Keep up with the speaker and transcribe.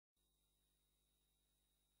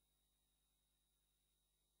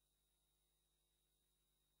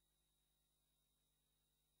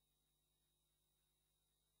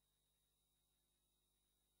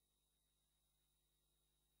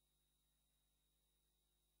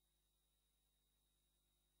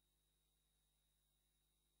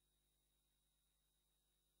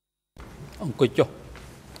អង្គុយចុះ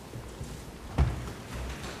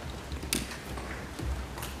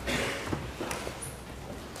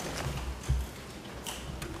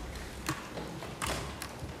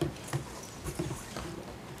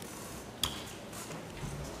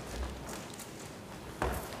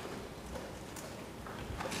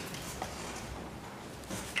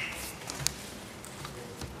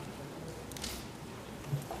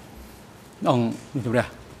អង្គជំរះ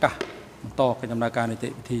កាសបន្តកិច្ចដំណើរការនីតិ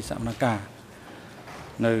វិធីសកម្មភាព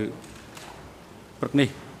នៅព្រឹកនេះ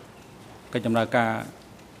កិច្ចដំណើរការ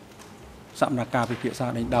សកម្មភាពពិភាក្សា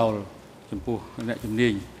ដេញដោលចំពោះអ្នកជំនា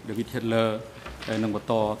ញ David Chandler ដែលនឹងបន្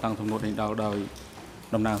តតាំងសំណួរដេញដោលដោយ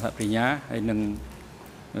តំណាងសហប្រញ្ញាហើយនឹង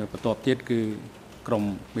បន្ទាប់ទៀតគឺក្រម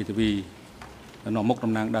មេធាវីនាំមុខ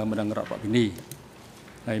តំណាងដើមម្ដងរដ្ឋបភិនី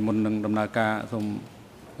ហើយមុននឹងដំណើរការសូម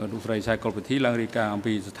លោកស្រីសាយកុលពិធីឡើងរាយការណ៍អំ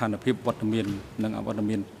ពីស្ថានភាពវត្តមាននិងអវត្ត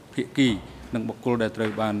មានភាគីនិងបុគ្គលដែលត្រូ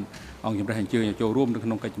វបានអង្គជំរះអញ្ជើញចូលរួមនៅក្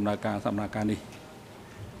នុងកិច្ចដំណើរការសកម្មភាពនេះ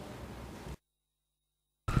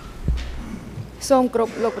សូមគ្រ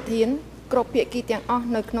ប់លោកប្រធានគ្រប់ភាគីទាំងអស់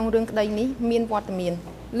នៅក្នុងរឿងក្តីនេះមានវត្តមាន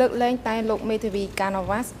លើកលែងតែលោកមេធាវីកាណូ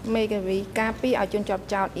វ៉ាសមេធាវីការពីឲ្យជនជាប់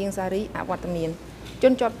ចោតអៀងសារីអវត្តមានជ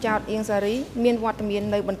នជាប់ចោតអៀងសារីមានវត្តមាន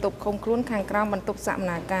នៅបន្ទប់ឃុំខ្លួនខាងក្រោមបន្ទប់សកម្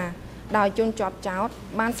មភាពដោយជនជាប់ចោត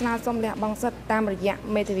បានស្នើសុំលះបង់សិទ្ធិតាមរយៈ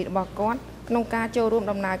មេធាវីរបស់គាត់ក្នុងការចូលរួម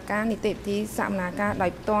ដំណើរការនីតិវិធីសកម្មភាពដោ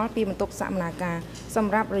យផ្ទាល់ពីបន្ទប់សកម្មភាពស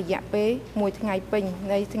ម្រាប់រយៈពេល1ថ្ងៃពេញ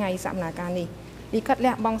នៃថ្ងៃសកម្មភាពនេះលិខិត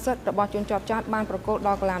លះបង់សិទ្ធិរបស់ជនជាប់ចោតបានប្រកល់ដ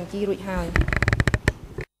ល់កលាមជីរួចហើយ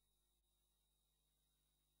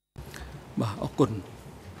បាទអរគុណ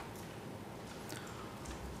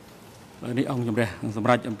នេះអង្គជំរះសម្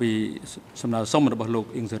រាប់អំពីសំណើសុំរបស់លោក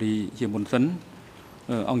អ៊ីងសេរីជាមុនសិន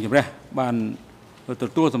អង្គជំរះបានទ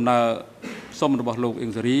ទួលសំណើសុំរបស់លោកអ៊ី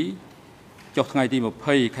ងសេរីចុះថ្ងៃទី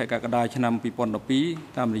20ខែកក្កដាឆ្នាំ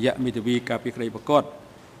2012តាមរយៈមេធាវីការពីក្តីប្រកាស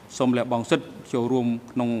សូមលះបង់សិទ្ធិចូលរួម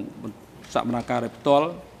ក្នុងសកម្មភាពដោយផ្ទាល់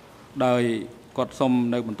ដោយគាត់សូម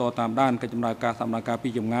នៅបន្តតាមដានកិច្ចដំណើរការសកម្មភាពពី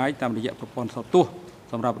ចម្ងាយតាមរយៈប្រព័ន្ធសោតទស្សន៍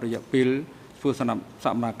សម្រាប់រយៈពេលធ្វើសក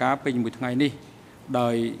ម្មភាពពេញមួយថ្ងៃនេះដោ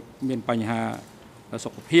យមានបញ្ហាសុ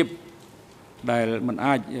ខភាពដែលមិន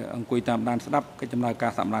អាចអង្គុយតាមដានស្ដាប់កិច្ចដំណើរកា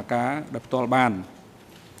រសកម្មភាពដោយផ្ទាល់បាន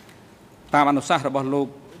តាមអនុសាសន៍របស់លោក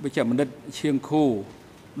វិជ្ជបណ្ឌិតឈៀងខូ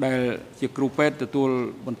ដែលជាគ្រូពេទ្យទទួល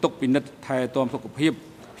បន្ទុកពិនិត្យថែទាំសុខភាព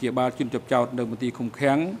ព្យាបាលជនជាប់ចោតនៅមន្ទីរឃុំ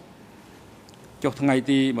ឃាំងចុះថ្ងៃ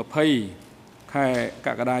ទី20ខែក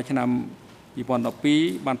ក្កដាឆ្នាំ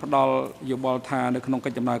2012បានផ្ដល់យោបល់ថានៅក្នុងកិ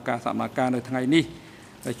ច្ចដំណើរការសកម្មភាពនៅថ្ងៃនេះ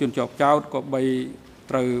ជនជាប់ចោតក៏បី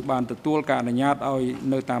ត្រូវបានទទួលការអនុញ្ញាតឲ្យ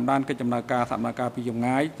នៅតាមដានកិច្ចដំណើរការសកម្មភាពពីចម្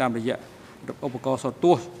ងាយតាមរយៈឧបករណ៍សោតទ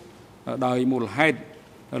ស្សន៍ដោយមូលហេតុ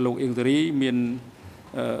លោកអ៊ីងសេរីមាន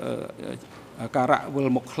ការៈវិល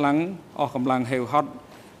មុខខ្លាំងអស់កម្លាំងហេវហត់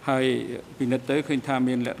ហើយពិនិត្យទៅឃើញថា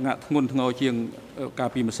មានលក្ខណៈធ្ងន់ធ្ងរជាងកាល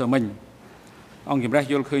ពីម្សិលមិញអង្គជំរះ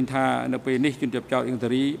យល់ឃើញថានៅពេលនេះជនជាប់ចោតអ៊ីងសេ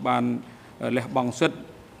រីបានលះបង់សិទ្ធិ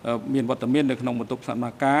មានវត្តមាននៅក្នុងបន្ទប់សកម្ម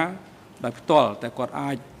ភាពដោយផ្ទាល់តែគាត់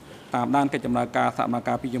អាចតាមដានកិច្ចដំណើរការសកម្ម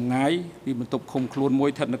ភាពពីចម្ងាយពីបន្ទប់ឃុំខ្លួនមួយ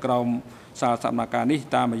ស្ថិតនៅក្រោមសាលសកម្មភាពនេះ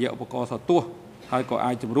តាមរយៈឧបករណ៍សោតទស្សន៍ហើយក៏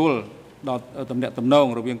អាចជំរុញដល់ទំនាក់ទំនង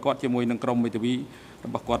រវាងគាត់ជាមួយនឹងក្រុមមេធាវីរ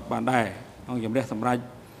បស់គាត់បានដែរអង្គជំរះសម្រាប់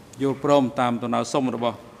យល់ព្រមតាមដំណើរសុំរប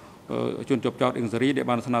ស់ជនជាប់ចោតអ៊ីងសេរីដែល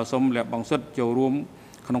បានស្នើសុំលះបង់សិទ្ធិចូលរួម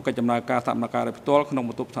ក្នុងកិច្ចដំណើរការសកម្មភាពដោយផ្ទាល់ក្នុង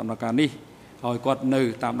បន្ទប់សកម្មភាពនេះហើយគាត់នៅ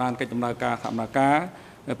តាមដានកិច្ចដំណើរការសកម្ម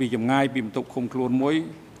ភាពពីចម្ងាយពីបន្ទប់ឃុំខ្លួនមួយ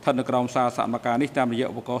ស្ថិតនៅក្រោមសាលសកម្មភាពនេះតាមរយៈ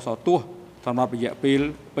ឧបករណ៍សោតទស្សន៍សម្រាប់រយៈពេល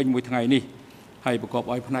ពេញមួយថ្ងៃនេះហើយប្រកប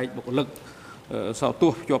ឲ្យផ្នែកបុគ្គលិកសោតទ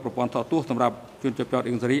ស្សន៍ជាប់ប្រព័ន្ធសោតទស្សន៍សម្រាប់ជនជាប់ចោត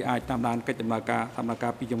អ៊ីងសេរីអាចតាមដានកិច្ចដំណើរការសកម្មភា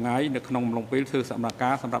ពពីចម្ងាយនៅក្នុងអំឡុងពេលធ្វើសកម្មភា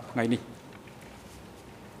ពសម្រាប់ថ្ងៃនេះ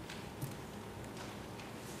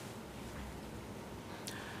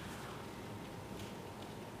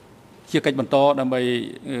ជាកិច្ចបន្តដើម្បី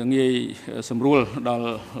ងាយសម្រួលដល់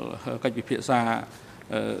កិច្ចពិភាក្សា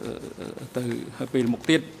ទៅពេលមុខ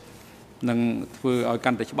ទៀតនឹងធ្វើឲ្យកា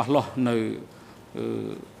ន់តែច្បាស់លាស់នៅ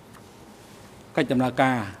កិច្ចដំណើរ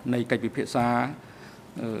ការនៃកិច្ចពិភាក្សា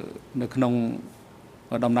នៅក្នុង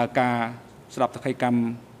ដំណើរការស្ដាប់សក្ខីកម្ម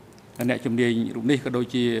អ្នកជំនាញរូបនេះក៏ដូច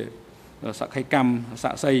ជាសក្ខីកម្ម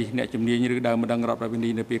សាក្សីអ្នកជំនាញឬដើមម្ដងរដ្ឋបាលវិនី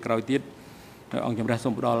នៅពេលក្រោយទៀតអង្គជំរះសូ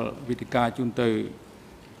មផ្ដល់វេទិកាជូនទៅ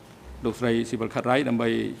លោកស្រីស៊ីវិលខាត់រ៉ៃដើម្បី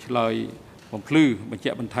ឆ្លើយបំភ្លឺបញ្ជា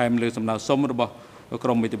ក់បន្ថែមលើសំណើសុំរបស់ក្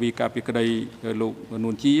រមមេធាវីការពីក្តីលោក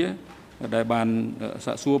នួនជាដែលបាន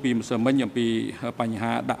សាកសួរពីម្សិលមិញអំពីបញ្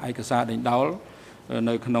ហាដាក់ឯកសារដេញដោល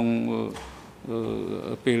នៅក្នុង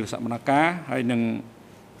ពេលសកម្មភាពហើយនឹង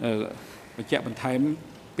បញ្ជាក់បន្ថែម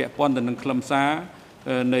ពាក់ព័ន្ធទៅនឹងខ្លឹមសារ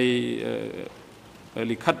នៃ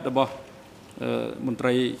លិខិតរបស់ មន្ត្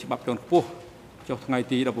រីច្បាប់ជាន់ខ្ពស់ចុះថ្ងៃ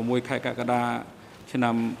ទី16 ខែកក្កដាឆ្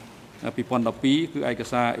នាំ2012គឺឯក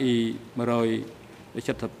សារ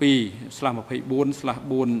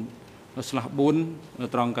E172/24/4/4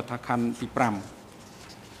 ត្រង់កថាខណ្ឌទី 5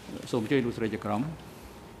 សូមអញ្ជើញលោកស្រីជាក្រុម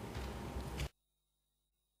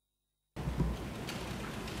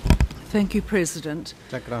Thank you, President.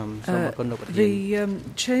 The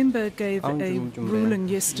Chamber gave a ruling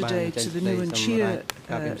yesterday to the Nuancia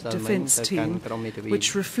defence team, which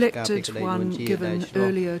reflected one given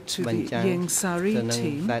earlier to the Ieng Sari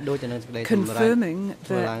team, confirming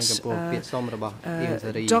that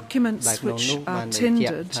documents which are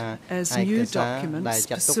tendered as new documents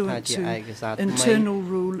pursuant to Internal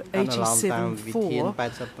Rule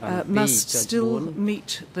 87.4 must still meet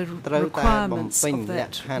the requirements of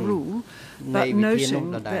that rule, but noting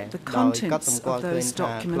that the contents of those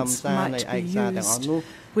documents might be used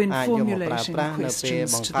when formulating questions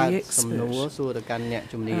to the expert.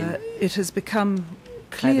 It has become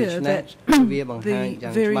clear that a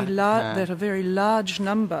very large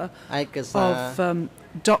number of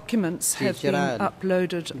documents have been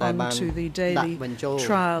uploaded onto the daily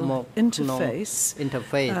trial interface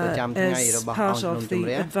as part of the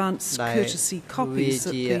advanced courtesy copies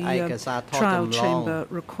that the trial chamber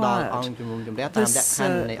required. This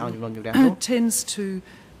tends to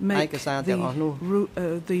make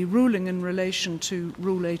the ruling in relation to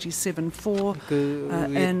Rule 87.4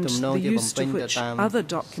 and the use to which other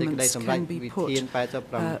documents can be put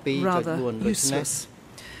rather useless.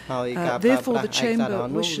 Therefore, the Chamber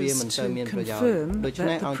wishes to confirm that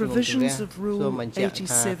the provisions of Rule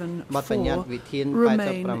 87.4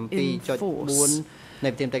 remain in force. No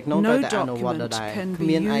document can be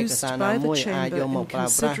used by the Chamber in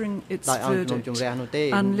considering its verdict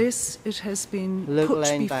unless it has been put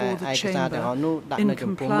before the Chamber in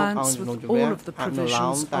compliance with all of the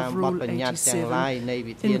provisions of Rule 87,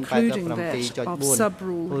 including that of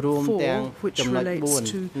Sub-Rule 4, which relates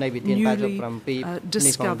to newly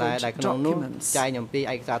discovered documents.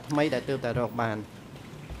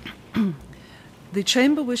 The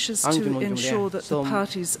Chamber wishes to ensure that the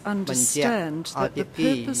parties understand that the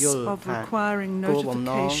purpose of requiring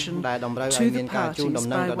notification to the parties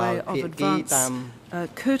by way of advance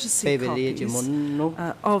courtesy copies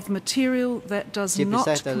of material that does not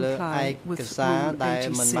comply with Rule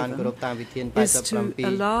 87 is to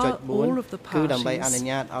allow all of the parties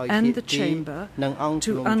and the Chamber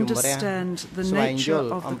to understand the nature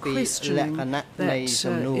of the questioning that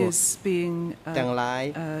is being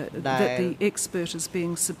that the expert is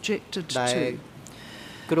being subjected to.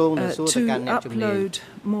 To upload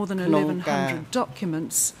more than 1,100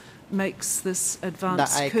 documents makes this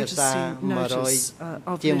advance courtesy notice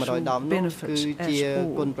of little benefit at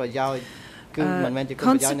all.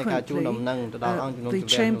 Consequently, the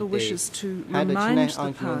Chamber wishes to remind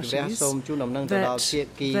the parties that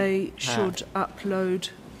they should upload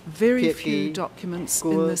very few documents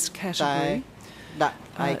in this category.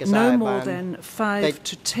 No more than 5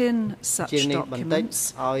 to 10 such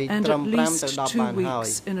documents, and at least 2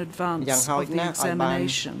 weeks in advance of the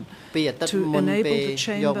examination, to enable the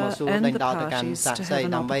Chamber and the parties to have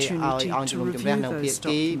an opportunity to review those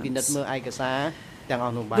documents.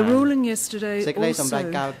 The ruling yesterday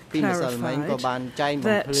also clarified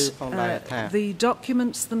that the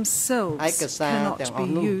documents themselves cannot be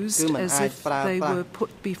used as if they were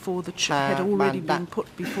put before had already been put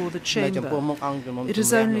before the Chamber. It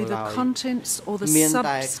is only the contents or the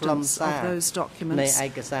substance of those documents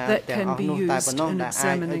that can be used in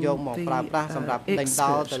examining the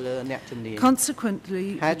expert.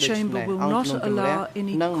 Consequently, the Chamber will not allow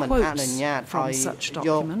any quotes from such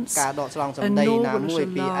documents, and nor will it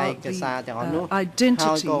allow the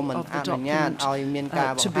identity of the document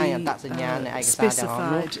to be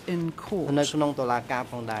specified in court.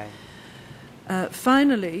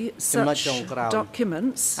 Finally, such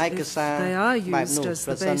documents, if they are used as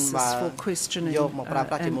the basis for questioning the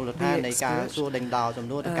expert,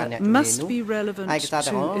 must be relevant to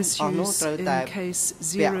issues in case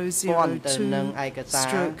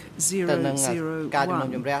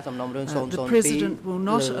 002/001. The President will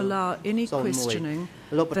not allow any questioning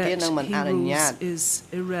that he rules is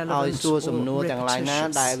irrelevant or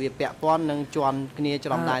repetitious.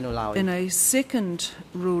 In a second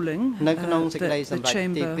ruling that the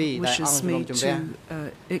Chamber wishes me to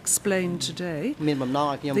explain today, the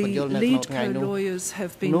lead co-lawyers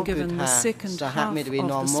have been given the second half of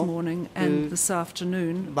this morning and this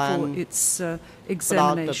afternoon for its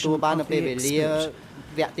examination of the expert.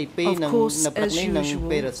 Of course, as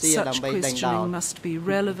usual, such questioning must be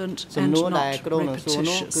relevant and not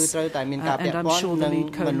repetitious. And I'm sure the lead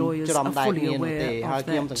co-lawyers are fully aware of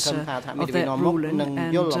that ruling, and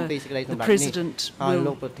the President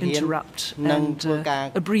will interrupt and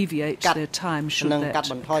abbreviate their time should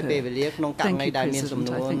that occur. Thank you, President.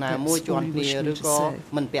 I think that's all you wish me to say.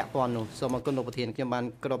 មិនពាក់ព័ន្ធនោះសូមអរគុណលោកប្រធានខ្ញុំបាន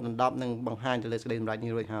គោរពដណ្ដប់និងបង្ហាញទៅលើសេចក្តីសម្រេច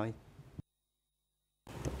នេះរួចហើយ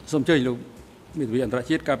សូមអញ្ជើញលោកមេធាវីអន្តរ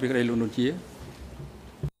ជាតិការពីក្តីលោកនុនជា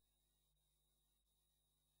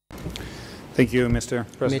Thank you, Mr.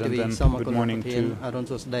 President, and good morning to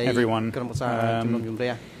everyone.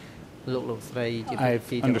 I've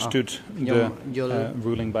understood the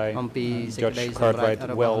ruling by Judge Cartwright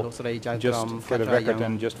well. Just for the record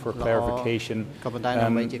and just for clarification,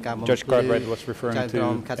 Judge Cartwright was referring to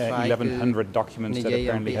 1,100 documents that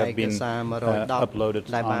apparently have been uploaded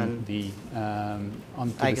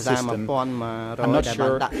onto the system. I'm not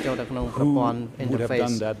sure who would have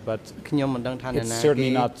done that, but it's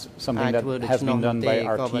certainly not something that has been done by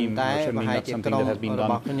our team, or certainly not something that has been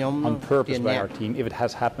done on purpose by our team. If it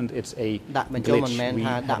has happened, it's a glitch. We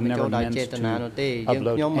have never meant to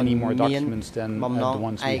upload any more documents than the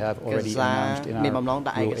ones we have already announced in our Rule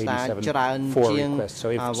 87.4 request. So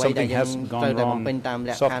if something has gone wrong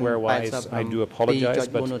software-wise, I do apologize,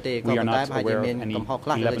 but we are not aware of any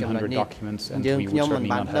 1,100 documents, and we would certainly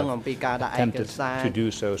not have attempted to do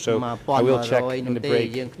so. So I will check in the break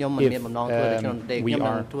if we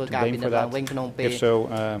are to blame for that. If so,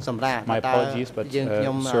 my apologies, but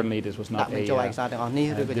certainly this was not a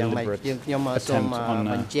deliberate attempt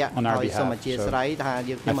on our behalf. So I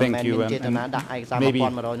thank you, and maybe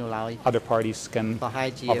other parties can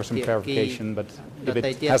offer some clarification, but if it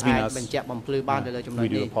has been us, we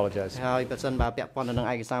do apologize. ហើយបើសិនបើពាក់ព័ន្ធទៅនឹង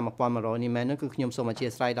ឯកសារ 1100 នេះមែននោះគឺខ្ញុំសូមអធិ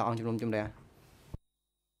ស្ឋានដល់អង្គជំនុំជម្រះ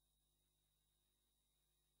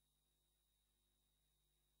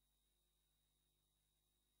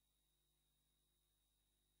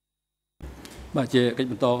បាទជាកិច្ច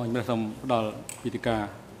បន្តខ្ញុំសូមផ្ដល់វិធីការ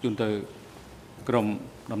ជូនទៅក្រុម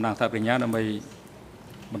តំណាងសាធារណរដ្ឋដើម្បី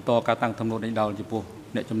បន្តការតាំងទំនួលដេញដោលចំពោះ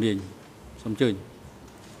អ្នកជំនាញសូមអញ្ជើញ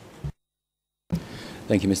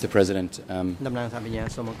Thank you, Mr. President. តំណាងសាធារណរ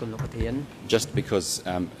ដ្ឋសូមអរគុណលោកប្រធាន Just because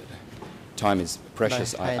time is precious,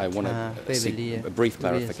 I want to seek a brief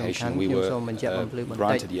clarification. We were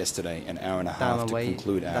granted yesterday an hour and a half to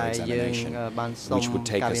conclude our examination, which would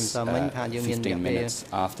take us 15 minutes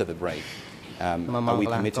after the break. Are we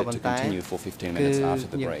permitted to continue for 15 minutes after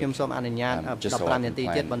the break? Just so I can plan in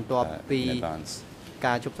advance.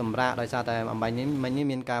 ការជប់សម្រាកដោយសារតែអំបញ្ញនេះមិញនេះ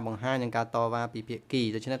មានការបង្ហាញនិងការតវ៉ាពីភាគី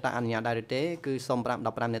ដូច្នេះតើអនុញ្ញាតដែរឬទេគឺសូម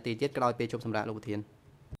15នាទីទៀតក្រោយពេលជប់សម្រាកលោកប្រធាន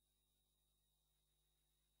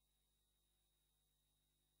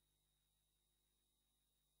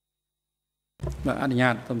បាទអនុញ្ញា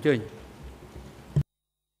តសូមអញ្ជើញ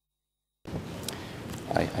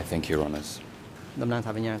I thank your honours. តំណាង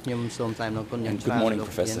សាធារណរដ្ឋខ្ញុំសូមថ្លែងអំណរគុណយ៉ាងច្រើន Good morning,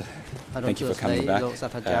 Professor. Thank you for coming back. លោកសា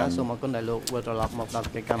ស្ត្រាចារ្យសូមអរគុណដែលលោកវិលត្រឡប់មកដល់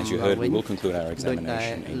កិច្ចកម្ម As you heard, we will conclude our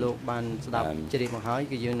examination in លោកបានស្ដាប់ជ្រាបមកហើយ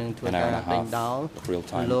គឺយើងនឹងធ្វើការដេញដោល real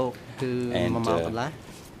time. លោកគឺ1ម៉ោងកន្លះ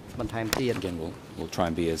បន្ថែមទៀត Again, we'll try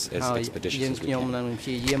and be as expeditious as we ខ្ញុំ can. នឹងព្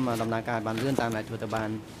យាយាមដំណើរការបានលឿនតាមដែលធ្វើទៅបា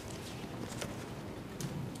ន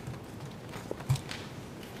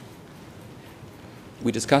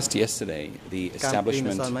We discussed yesterday the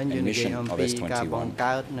establishment and mission of S21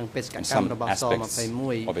 and some aspects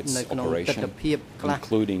of its operation,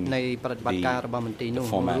 including the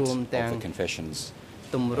format of the confessions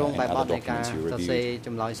and other documents you reviewed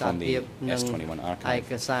from the S21 archive.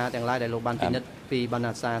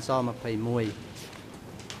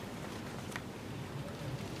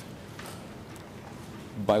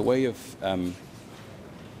 By way of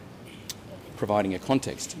providing a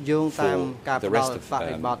context for the rest of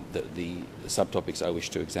the subtopics I wish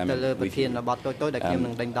to examine with you.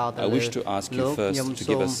 I wish to ask you first to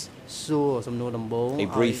give us a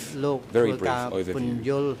brief, very brief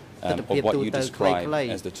overview of what you describe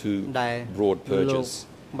as the two broad purges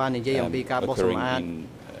occurring in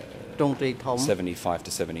 75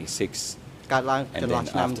 to 76. And then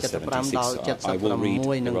after 76, I will read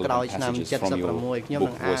the relevant passages from your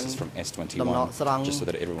book, Voices from S21, just so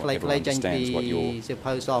that everyone understands what your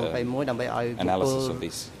analysis of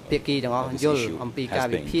this issue has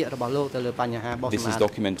been. This is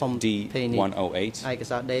document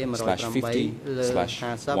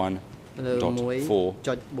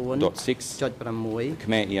D108/50/1.4.6.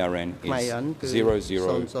 Khmer ERN is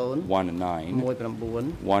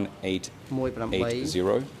 00191880.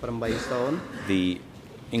 The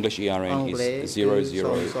English ERN is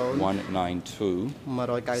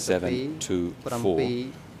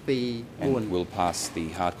 001927224. and we'll pass the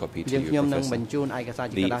hard copy to you, Professor.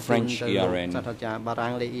 The French ERN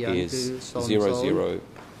is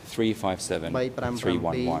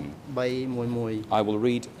 00357-311. I will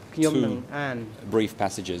read 2 brief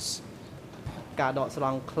passages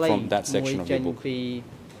from that section of the book.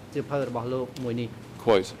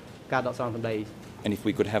 Quote, and if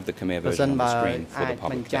we could have the Khmer version on the screen for the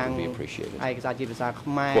public, that would be appreciated.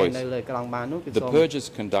 Quote, the purges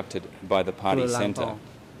conducted by the party centre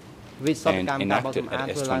and enacted at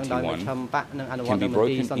S21 can be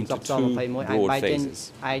broken into 2 broad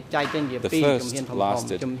phases. The first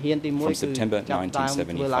lasted from September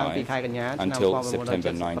 1975 until September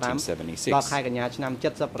 1976.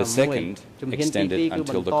 The second extended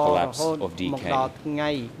until the collapse of DK.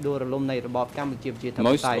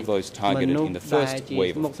 Most of those targeted in the first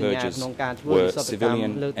wave of purges were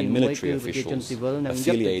civilian and military officials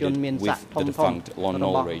affiliated with the defunct Lon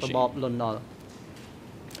Nol regime.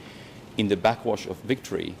 In the backwash of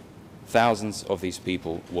victory, thousands of these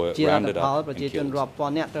people were rounded up and killed.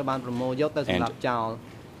 And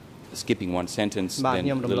skipping one sentence, then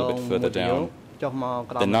a little bit further down, the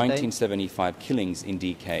 1975 killings in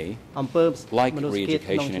DK, like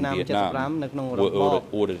re-education in Vietnam, were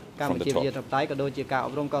ordered from the top.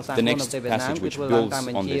 The next passage, which builds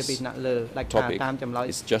on this topic,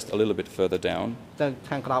 is just a little bit further down, and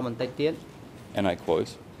I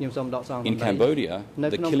quote, in Cambodia,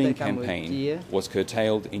 the killing campaign was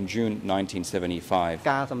curtailed in June 1975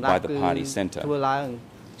 by the party centre.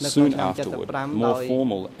 Soon afterward, more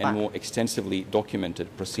formal and more extensively documented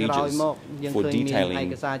procedures for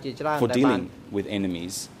dealing with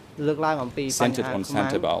enemies centred on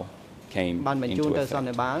Santabal came into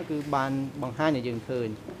effect.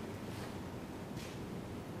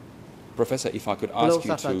 Professor, if I could ask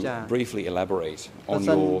you to briefly elaborate on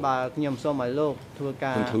your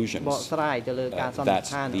conclusions that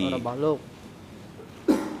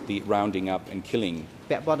the rounding up and killing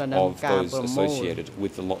of those associated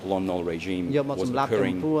with the Lon Nol regime was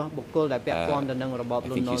occurring, I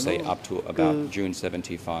think you say up to about June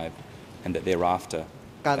 75, and that thereafter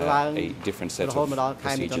a different set of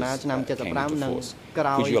procedures came into force.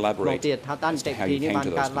 Could you elaborate as to how you came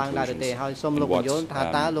to those conclusions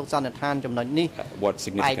and what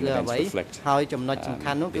significant events reflect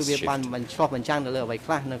this shift?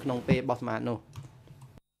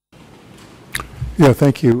 Yeah,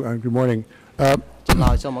 thank you. Good morning. The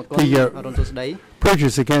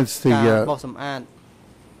purges against the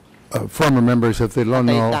former members of the Lon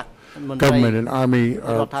Nol government and army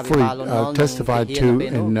are fully testified to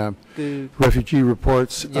in refugee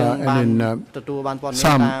reports and in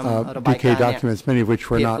some DK documents, many of which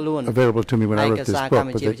were not available to me when I wrote this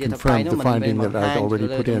book, but they confirmed the finding that I'd already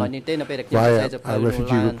put in via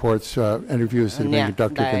refugee reports, interviews that had been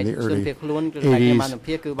conducted in the early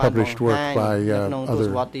 80s, published work by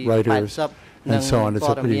other writers, and so on. It's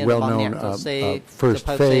a pretty well-known first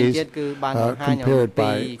phase compared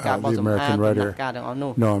by the American writer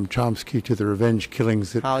Noam Chomsky to the revenge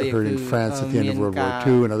killings that occurred in France at the end of World War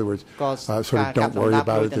II. In other words, sort of don't worry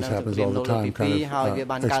about it, this happens all the time kind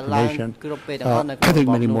of explanation. I think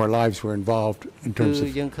many more lives were involved in terms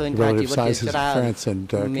of the relative sizes of France and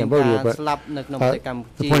Cambodia, but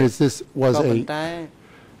the point is this was a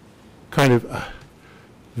kind of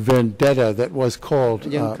vendetta that was called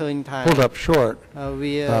pulled up short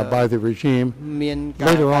by the regime.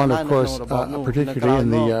 Later on, of course, particularly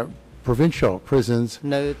in the provincial prisons,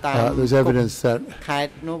 there's evidence that if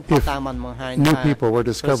new people were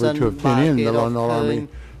discovered to have been in the Lon Nol army,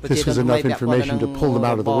 this was enough information to pull them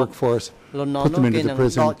out of the workforce, put them into the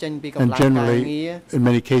prison, and generally, in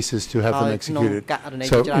many cases, to have them executed.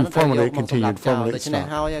 So informally it continued, formally it stopped.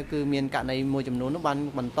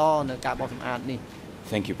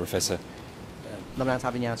 Thank you, Professor.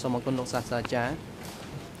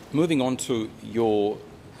 Moving on to your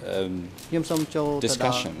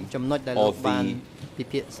discussion of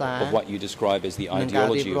what you describe as the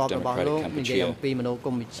ideology of democratic Cambodia,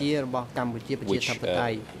 which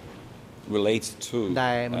relates to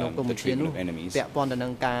the treatment of enemies.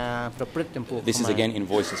 This is again in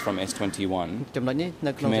Voices from S21,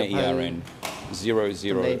 Khmer ERN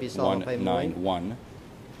 00191.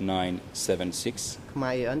 976,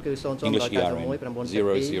 English ERN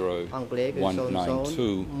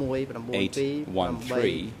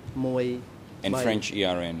 00192-813, and French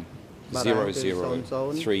ERN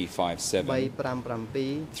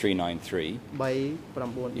 00357-393.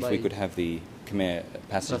 If we could have the Khmer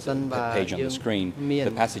passage page on the screen. The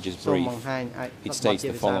passage is brief. It states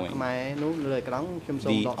the following.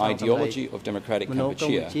 The ideology of democratic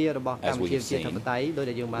Kampuchea, as we have seen,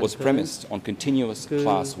 was premised on continuous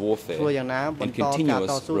class warfare and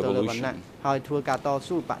continuous revolution.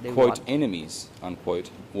 Quote, enemies, unquote,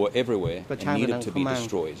 were everywhere and needed to be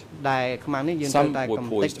destroyed. Some were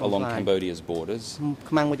poised along Cambodia's borders,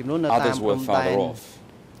 others were farther off.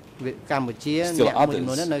 Still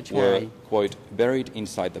others were, quote, buried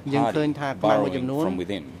inside the party, burrowing from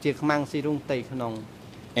within.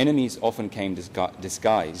 Enemies often came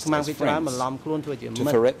disguised as friends. To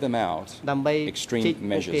ferret them out, extreme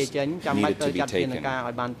measures needed to be taken.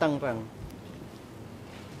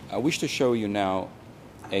 I wish to show you now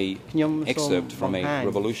an excerpt from a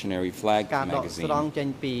revolutionary flag magazine, which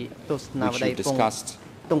you discussed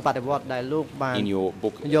in your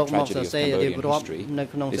book, Tragedy of Cambodian History.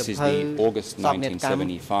 This is the August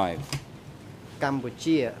 1975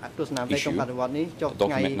 issue,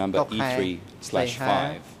 document number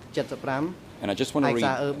E3/5. And I just want to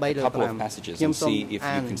read a couple of passages and see if you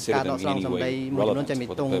consider them in any way relevant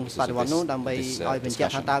for the purposes of this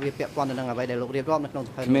discussion. Khmer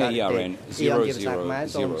ERN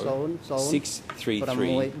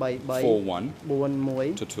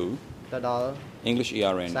 000-633-41-2. English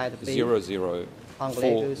ERN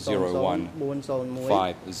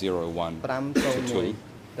 00401-501-2.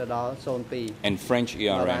 And French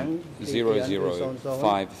ERN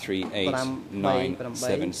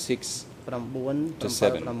 00538-976-7.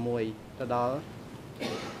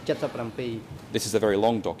 This is a very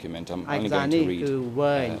long document. I'm only going to read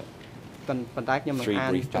 3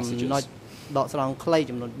 brief passages.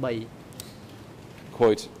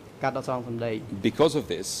 Quote, because of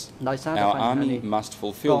this, our army must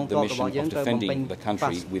fulfill the mission of defending the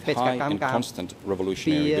country with high and constant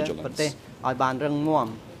revolutionary vigilance.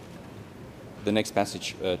 The next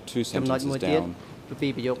passage, 2 sentences down.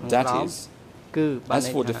 That is, as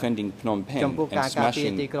for defending Phnom Penh and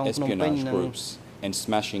smashing espionage groups and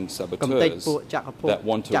smashing saboteurs that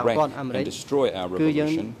want to wreck and destroy our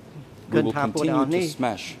revolution, we will continue to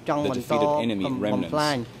smash the defeated enemy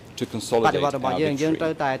remnants to consolidate our victory.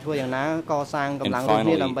 And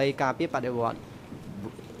finally,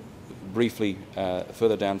 briefly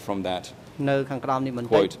further down from that,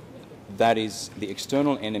 quote, that is, the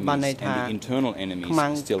external enemies and the internal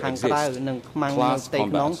enemies still exist. Class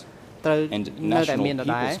combat and national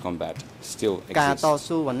people's combat still exist. The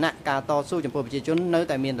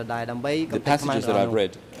passages that I've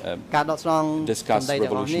read discuss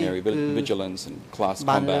revolutionary vigilance and class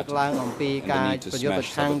combat and the need to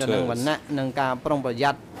smash saboteurs.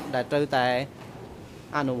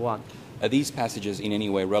 Are these passages in any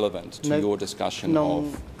way relevant to your discussion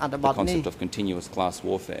of the concept of continuous class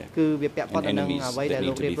warfare and enemies that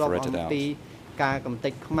need to be ferreted out?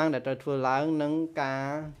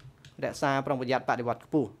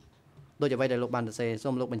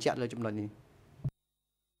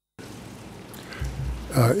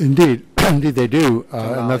 Indeed, they do,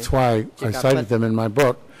 and that's why I cited them in my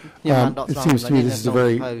book. It seems to me this is a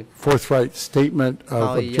very forthright statement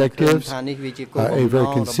of objectives, a very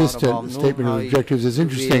consistent statement of objectives. It's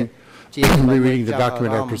interesting, rereading the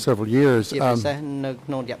document after several years, that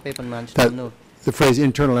the phrase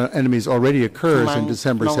internal enemies already occurs in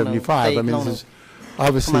December 75. I mean, this is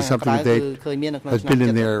obviously something that has been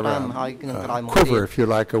in their quiver, if you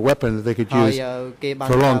like, a weapon that they could use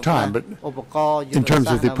for a long time. But in terms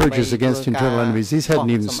of the purges against internal enemies, these hadn't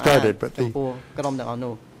even started, but the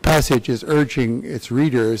passage is urging its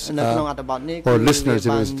readers or listeners,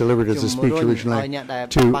 if it was delivered as a speech originally,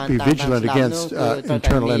 to be vigilant against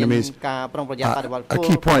internal enemies. A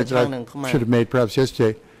key point that I should have made perhaps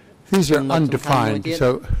yesterday, these are undefined.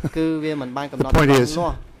 So the point is,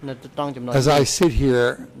 as I sit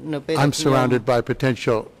here, I'm surrounded by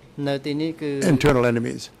potential internal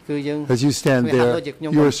enemies. As you stand there,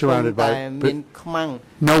 you are surrounded by, but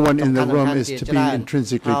no one in the room is to be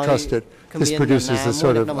intrinsically trusted. This produces a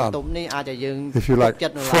sort of, if you like,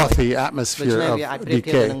 frothy atmosphere of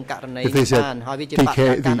decay. If they said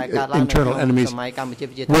decay, the internal enemies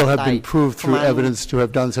will have been proved through evidence to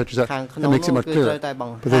have done such as that, that makes it much clearer.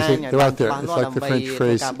 But they say they're out there. It's like the French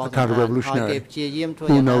phrase, counter-revolutionary.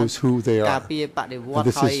 Who knows who they are? And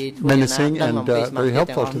this is menacing and very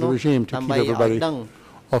helpful to the regime to keep everybody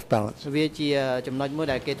off balance. And just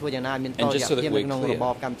so that we're clear,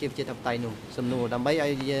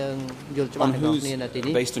 on whose,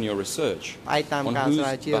 based on your research, on whose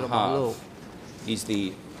behalf is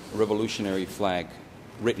the revolutionary flag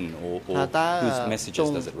written, or whose messages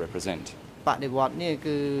does it represent?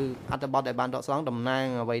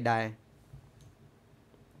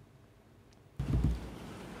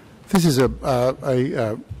 This is a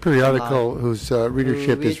periodical whose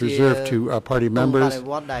readership is reserved to party members,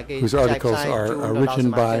 whose articles are written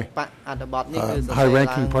by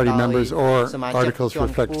high-ranking party members, or articles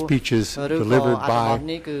reflect speeches delivered by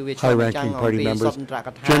high-ranking party members,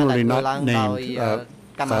 generally not named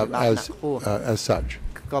as such.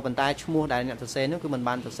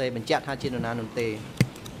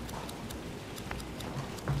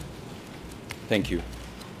 Thank you.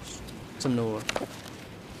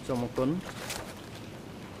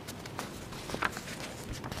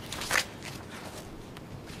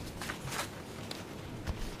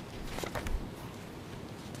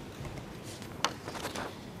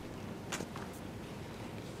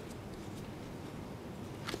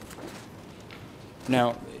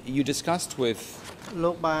 Now, you discussed with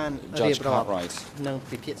Judge Cartwright on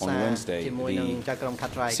Wednesday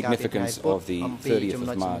the significance of the 30th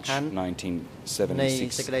of March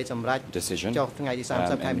 1976 decision and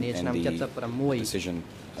the decision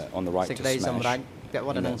on the right to smash in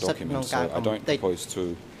that document. So I don't propose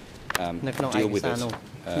to deal with it,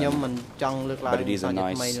 but it is a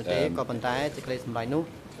nice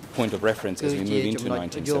point of reference as we move into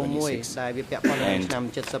 1976. And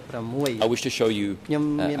I wish to show you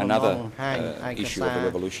another issue of the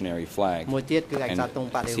revolutionary flag and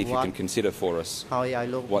see if you can consider for us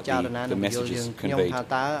what the messages conveyed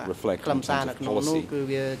reflect in terms of policy.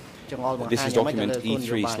 This is document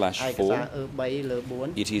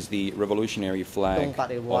E3/4. It is the revolutionary flag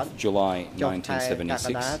of July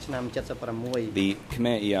 1976. The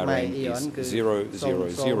Khmer ERN is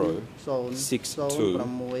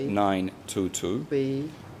 000-62922.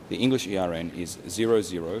 The English ERN is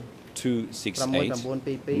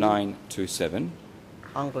 00268-927.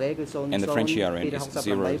 And the French ERN is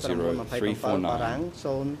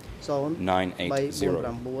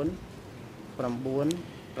 0034980.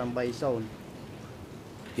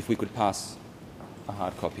 If we could pass a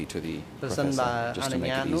hard copy to the professor, just to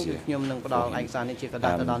make it easier for him.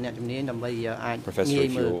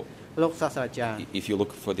 Professor, if you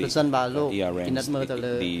look for the ERNs,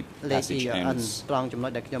 the passage ends,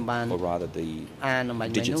 or rather the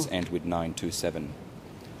digits end with 927.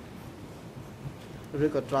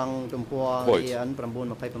 Quote,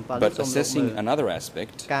 but assessing another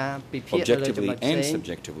aspect, objectively and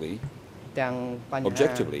subjectively, there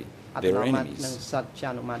are enemies.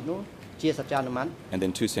 And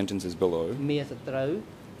then two sentences below, the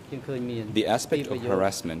aspect of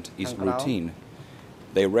harassment is routine.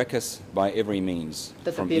 They wreck us by every means,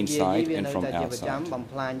 from inside and from outside.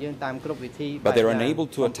 But they're unable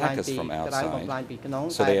to attack us from outside,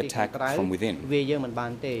 so they attack from within.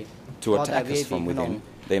 To attack us from within,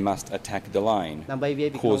 they must attack the line,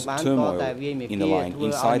 cause turmoil in the line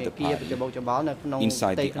inside the party,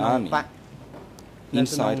 inside the army,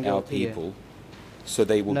 inside our people, so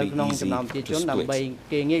they will be easy to split.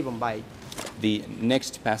 The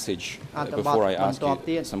next passage, before I ask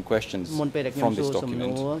you some questions from this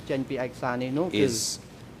document, is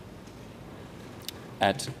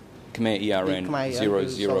at Khmer ERN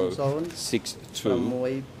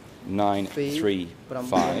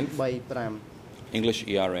 0062935. English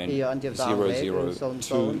ERN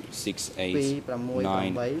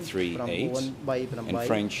 00268-938 and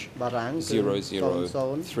French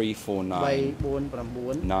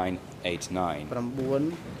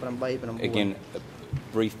 00349-989. Again, a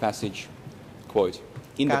brief passage, quote,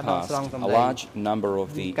 in the past, a large number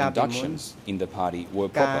of the inductions in the party were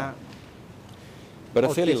proper, but a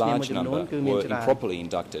fairly large number were improperly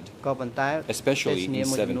inducted, especially in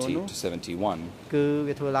 70 to 71.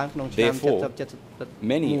 Therefore,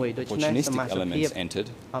 many opportunistic elements entered,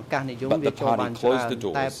 but the party closed the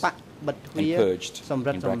doors and purged, in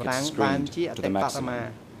brackets, screened to the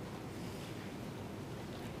maximum.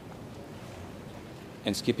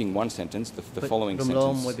 And skipping one sentence, the following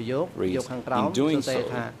sentence reads, in doing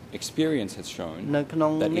so, experience has shown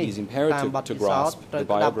that it is imperative to grasp the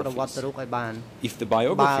biographies. If the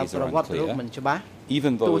biographies are unclear,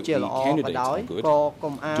 even though the candidates are good,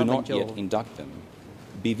 do not yet induct them.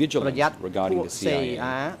 Be vigilant regarding the CIA.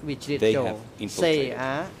 They have infiltrated.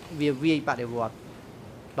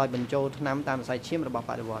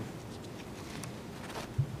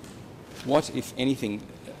 What, if anything,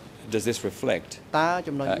 does this reflect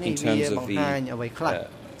in terms of the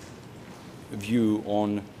view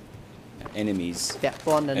on enemies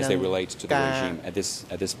as they relate to the regime at this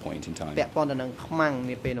point in time?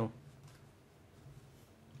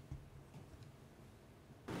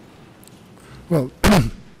 Well,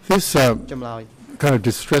 this kind of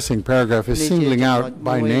distressing paragraph is singling out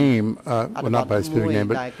by name, well, not by specific name,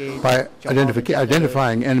 but by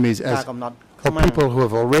identifying enemies as or people who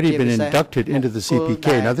have already been inducted into the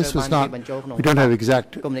CPK. Now, this was not, we don't have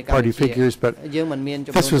exact party figures, but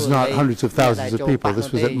this was not hundreds of thousands of people.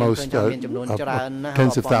 This was at most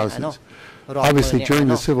tens of thousands. Obviously, during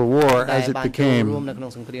the Civil War, as it became more a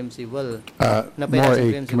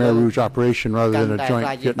Khmer Rouge operation rather than a joint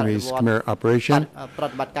Vietnamese Khmer operation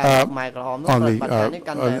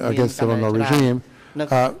against the Lon Nol regime, the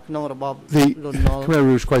Khmer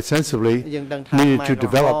Rouge quite sensibly needed to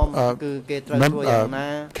develop a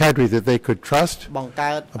cadre that they could trust and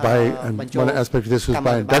one aspect of this was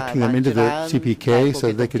by inducting them into the CPK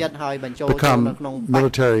so they could become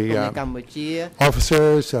military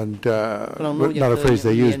officers and, not a phrase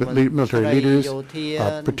they use, but military leaders,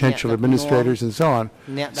 potential administrators and so on.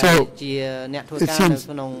 So it seems,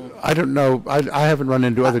 I don't know, I haven't run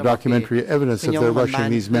into other documentary evidence of their rushing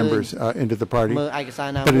these members into the party.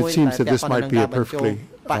 But it seems that this might be a perfectly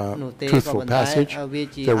truthful passage.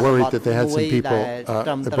 They're worried that they had some people, they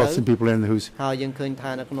brought some people in whose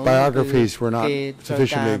biographies were not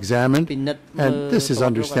sufficiently examined. And this is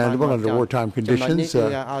understandable under wartime conditions.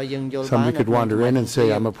 Somebody could wander in and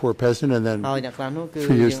say, I'm a poor peasant, and then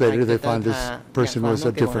 3 years later they find this person was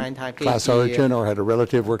of different class origin or had a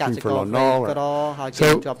relative working for Lon Nol.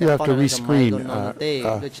 So you have to rescreen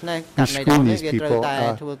these people.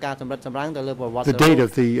 The date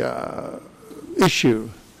of the issue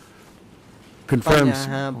confirms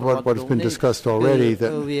what has been discussed already,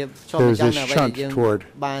 that there's this shunt toward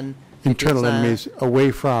internal enemies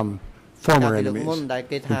away from former enemies.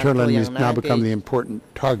 Internal enemies now become the important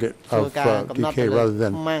target of DK rather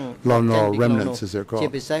than Lon Nol remnants, as they're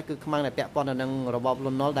called.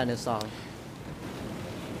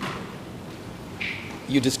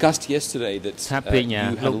 You discussed yesterday that you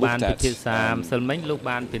had looked at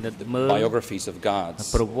biographies of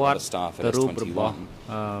guards and staff at S21.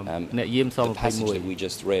 The passage that we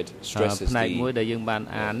just read stresses the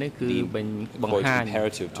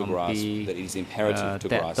imperative to grasp, that it is imperative to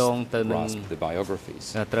grasp the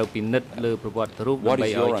biographies. What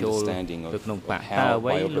is your understanding of how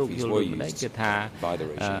biographies were used by the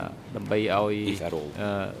regime, if at all?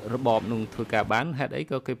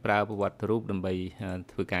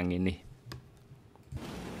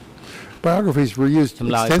 Biographies were used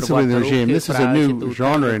extensively in the regime. This is a new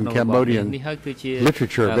genre in Cambodian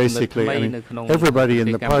literature, basically. I mean, everybody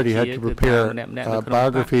in the party had to prepare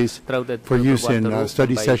biographies for use in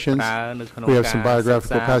study sessions. We have some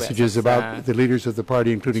biographical passages about the leaders of the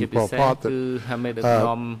party, including Pol Pot,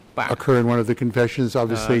 that occur in one of the confessions.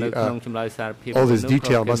 Obviously, all this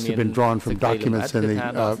detail must have been drawn from documents, and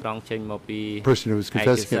the person who was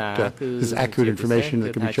confessing it is accurate information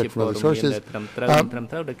that can be checked from other sources.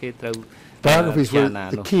 Biographies were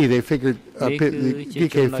the key. They figured, the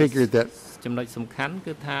DK figured that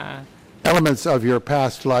elements of your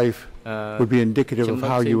past life would be indicative of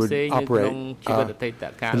how you would operate.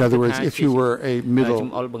 In other words, if you were a middle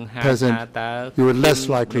peasant, you were less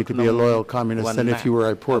likely to be a loyal communist than if you were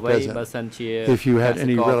a poor peasant. If you had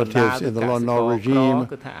any relatives in the Lon Nol regime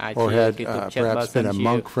or had perhaps been a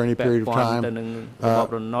monk for any period of time,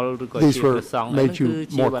 these made you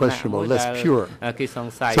more questionable, less pure.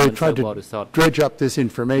 So they tried to dredge up this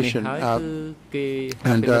information. And these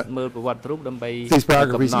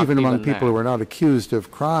biographies, even among people who were not accused of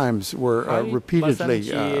crimes, were repeatedly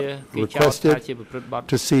requested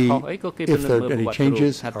to see if there are any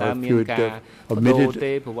changes or if you had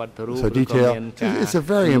omitted so detail. It's a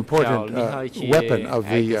very important weapon of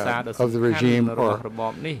the regime, or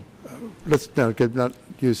let's not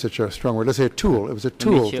use such a strong word. Let's say a tool. It was a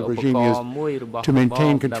tool the regime used to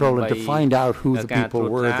maintain control and to find out who the people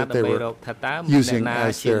were that they were using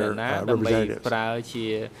as their representatives.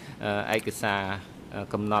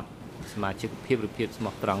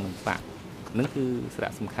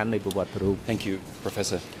 Thank you,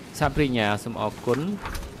 Professor.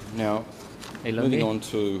 Now, moving on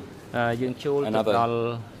to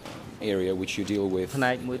another area which you deal with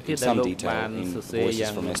in some detail in Voices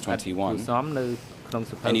from S21,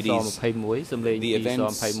 and it is the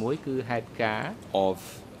events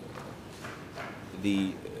of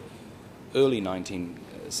the early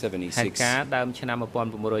 1976, and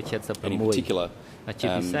in particular, an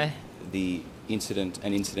incident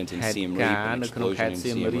in Siem Reap, an explosion in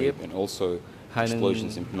Siem Reap, and also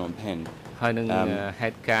explosions in Phnom Penh.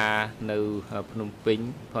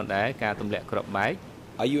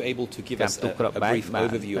 Are you able to give us a brief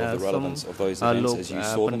overview of the relevance of those events as you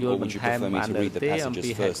saw them, or would you prefer me to read the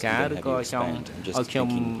passages first and then have you expand? I'm just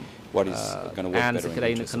thinking what is going to work better in the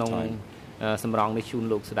interest of time.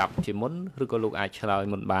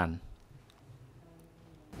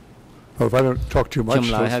 Well, if I don't talk too much,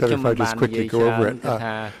 it's better if I just quickly go over it.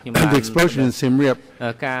 The explosion in Siem Reap,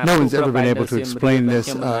 no one's ever been able to explain this.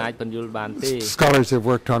 Scholars have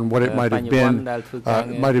worked on what it might have been.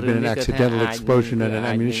 It might have been an accidental explosion at an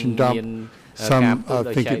ammunition dump. Some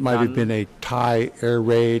think it might have been a Thai air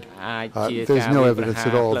raid. There's no evidence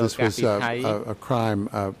at all this was a crime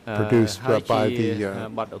produced by the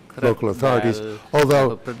local authorities,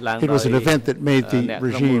 although it was an event that made the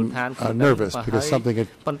regime nervous because something had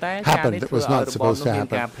happened that was not supposed to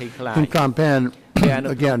happen. In Phnom Penh,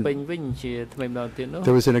 again,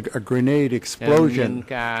 there was a grenade explosion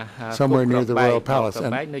somewhere near the Royal Palace,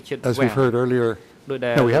 and as we've heard earlier,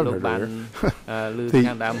 no, we haven't heard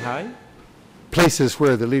earlier, places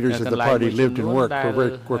where the leaders of the party lived and worked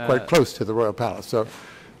were quite close to the Royal Palace. So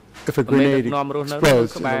if a grenade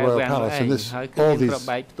explodes in the Royal Palace, and all these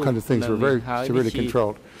kind of things were very severely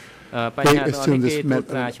controlled, they assumed this meant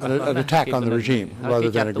an attack on the regime rather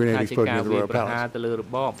than a grenade explosion in the Royal Palace.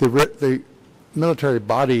 The military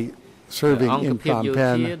body serving in Phnom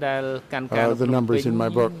Penh, the numbers in my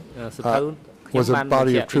book, was a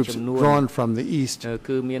body of troops drawn from the east, had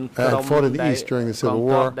fought in the east during the Civil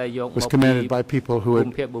War, was commanded by people who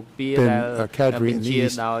had been cadre in the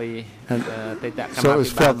east, and so it was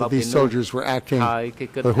felt that these soldiers were acting, or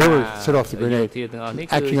whoever set off the grenade,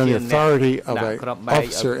 acting on the authority of an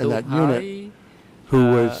officer in that unit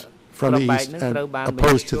who was from the east and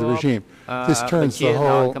opposed to the regime. This turns the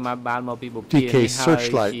whole DK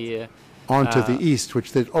searchlight onto the east,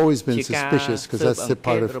 which they'd always been suspicious because that's the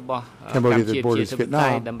part of Cambodia that borders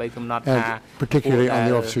Vietnam, and particularly on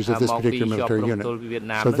the officers of this particular military unit.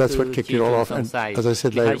 So that's what kicked it all off. And as I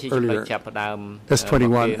said earlier,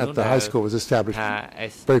 S21 at the high school was established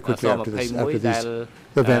very quickly after this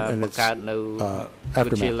event and its aftermath.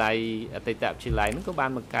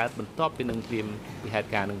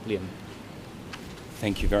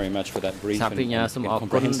 Thank you very much for that brief and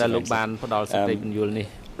comprehensive answer.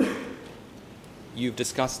 You've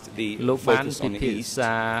discussed the focus on the East,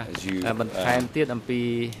 as you found in your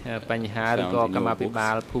book.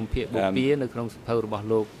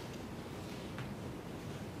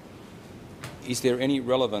 Is there any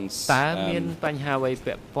relevance, or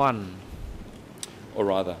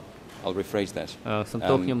rather, I'll rephrase that,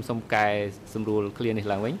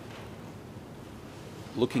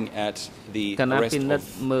 looking at the arrest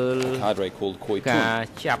of a cadre called Khoi Thun,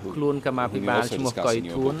 whom you also discuss in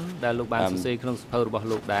your book.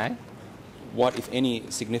 What, if any,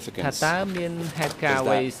 significance does that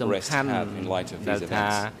arrest have in light of these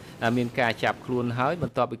events? I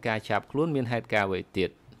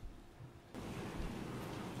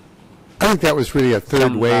think that was really a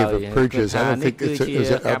third wave of purges. I don't think it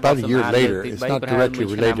was about a year later. It's not directly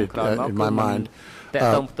related in my mind.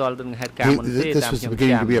 This was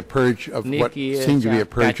beginning to be a purge of what seemed to be a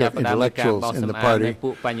purge of intellectuals in the party,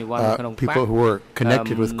 people who were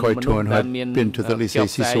connected with Khoi Thun, who had been to the Lycée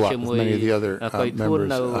Sisawat with many of the other members,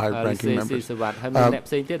 high-ranking members. The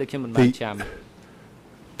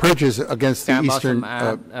purges against the Eastern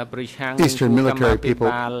military people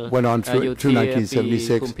went on through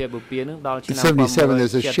 1976. In 1977,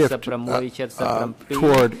 there's a shift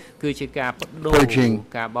toward purging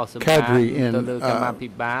cadre in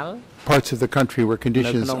parts of the country where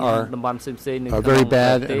conditions are very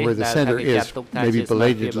bad and where the center is maybe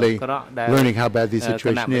belatedly learning how bad the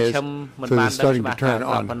situation is. So they're starting to turn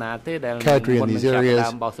on cadre in these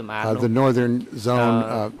areas. The northern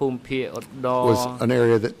zone was an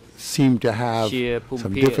area that seemed to have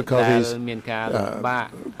some difficulties.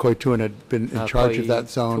 Khoi Thun had been in charge of that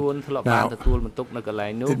zone. Now,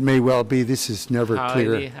 it may well be, this is never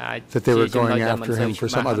clear, that they were going after him for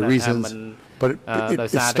some other reasons, but it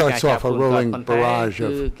starts off a rolling barrage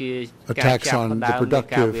of attacks on the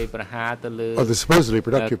productive, or the supposedly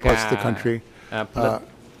productive parts of the country,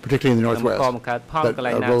 particularly in the northwest,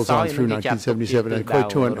 that rolls on through 1977, and Khoi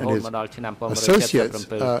Thun and his associates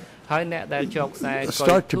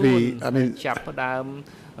start to be, I mean,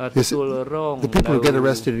 the people who get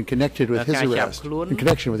arrested and connected with his arrest, in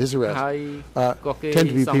connection with his arrest, tend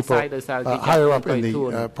to be people higher up in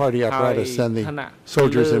the party apparatus than the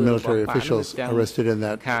soldiers and military officials arrested in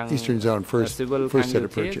that eastern zone first set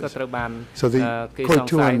of purges. So the Khoi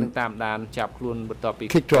Thun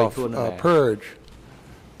kicked off a purge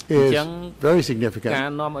is very significant.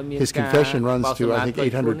 His confession runs to, I think,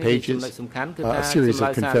 800 pages, a series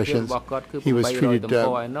of confessions. He was treated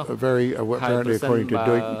very, apparently according to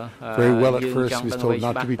Deutsch, very well at first. He was told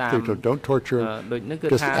not to be, told, don't torture him,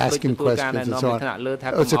 just ask him questions and so on.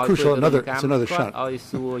 It's a crucial, it's another shunt,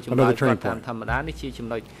 another turning point.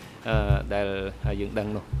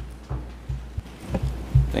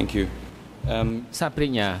 Thank you.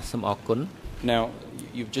 Now,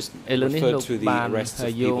 you've just referred to the arrests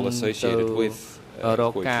of people associated with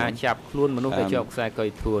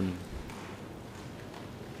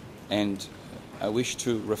and I wish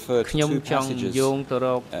to refer to two passages in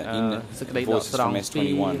Voices from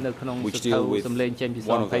S21 which deal with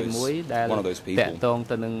one of those people.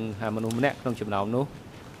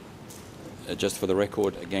 Just for the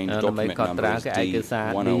record, again, document number is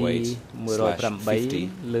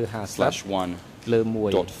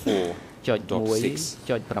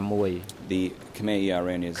D108/50/1.4.6. The Khmer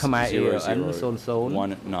ERN is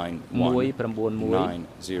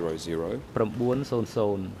 00191900.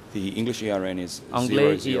 The English ERN is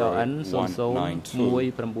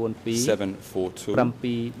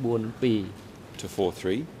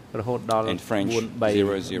 00192742-43 and French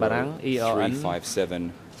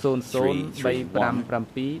 00357-331-2. So,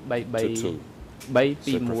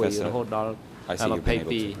 Professor, I see you've been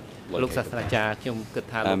able to locate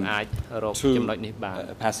two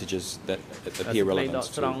passages that appear relevant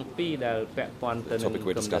to the topic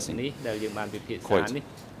we're discussing. Quote,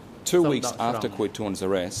 2 weeks after Koi Thuon's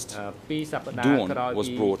arrest, Duon was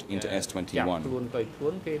brought into S21.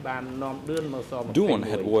 Duon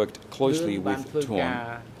had worked closely with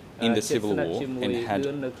Thuon in the Civil War and had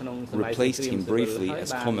replaced him briefly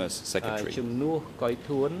as Commerce Secretary.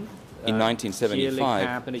 In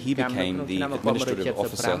 1975, he became the administrative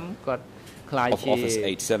officer of Office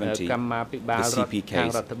 870, the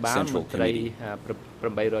CPK's Central Committee.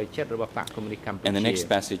 And the next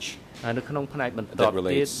passage that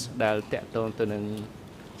relates,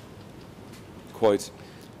 quote,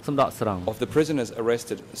 of the prisoners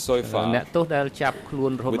arrested so far, with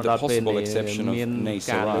the possible exception of Nay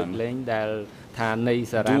Saran,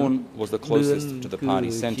 Duon was the closest to the party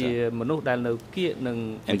center, and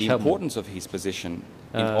the importance of his position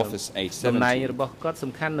in Office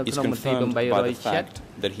 870 is confirmed by the fact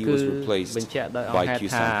that he was replaced by Khieu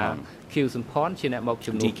Samphan,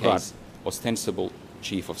 DK's ostensible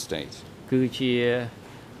chief of state. It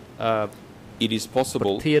is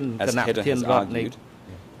possible, as Hedda has argued,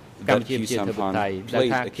 that Khieu Samphan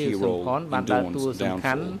played a key role in Duon's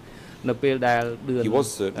downfall. He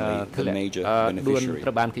was certainly the major beneficiary.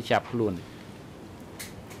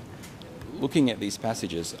 Looking at these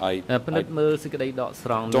passages, I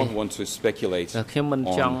don't want to speculate on,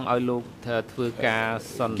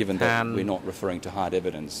 given that we're not referring to hard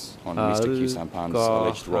evidence on Mr. Khieu Samphan's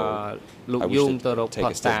alleged role. I wish to take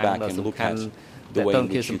a step back and look at the way in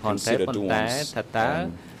which you consider Duon's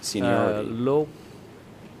seniority.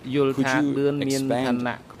 Could you expand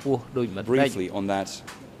briefly on that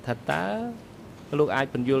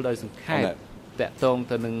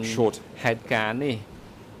short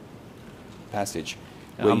passage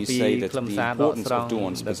where you say that the importance of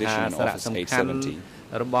Duon's position in Office 870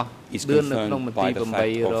 is confirmed by the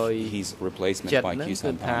fact of his replacement by Khieu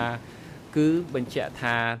Samphan? គឺបញ្ជាក់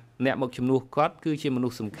ថាអ្នកមកជំនួសគាត់គឺជាមនុ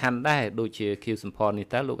ស្សសំខាន់ដែរដូចជាខៀវសំផននេះ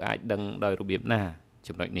តើលោកអាចដឹងដោយរបៀបណា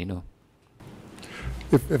ចំណុចនេះនោះ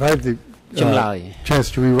If I have the chance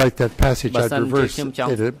to rewrite that passage, I'd reverse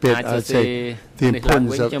it a bit. I'd say the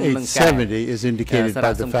importance of 870 is indicated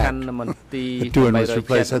by the fact that Duon was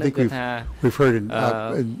replaced. I think we've heard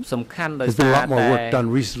there's been a lot more work done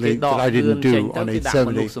recently that I didn't do on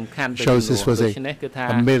 870. Shows this was a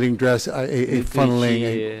mailing address, a funneling, an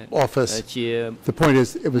office. The point is,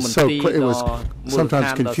 it was sometimes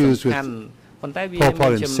confused with Pol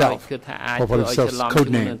Pot himself's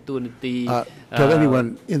code name. Tell anyone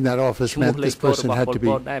in that office meant this person had to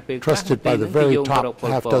be trusted by the very top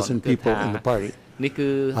half dozen people in the party.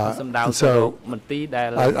 And so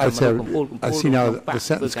I see now that the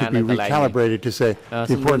sentence could be recalibrated to say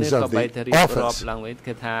the importance of the office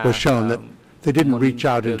was shown that they didn't reach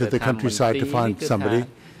out into the countryside to find somebody.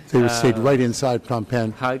 They stayed right inside Phnom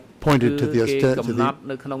Penh, pointed to the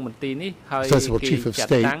ostensible chief of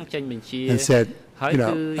state and said, you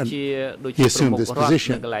know, and he assumed this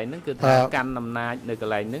position. I'm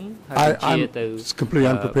completely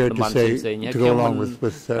unprepared to say, to go along with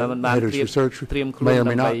Hedda's research, may or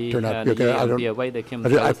may not turn out to be okay.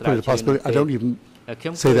 I put the possibility, I don't even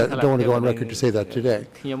say that, I don't want to go on record to say that today.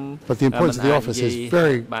 But the importance of the office is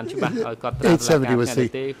very, 870 was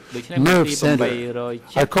the nerve center.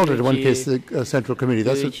 I called it in one case the Central Committee.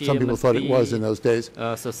 That's what some people thought it was in those days.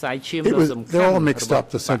 They're all mixed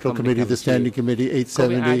up, the Central Committee, the Standing Committee,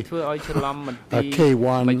 870,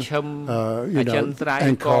 K1, you know,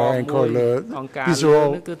 Angkor, these are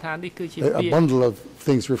all a bundle of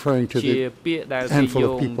things referring to the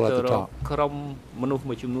handful of people at the top.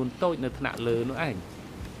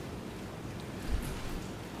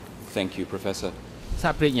 Thank you, Professor.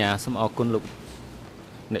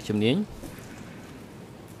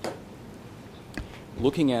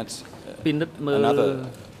 Looking at another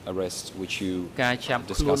arrest which you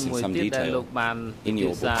discuss in some detail in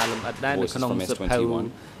your book, Voices from S21,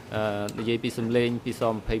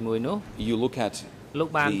 you look at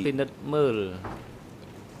the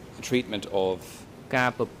treatment of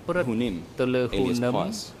Hunim, alias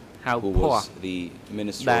Paz, who was the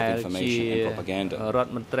Minister of Information and Propaganda.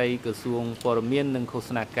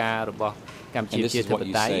 And this is what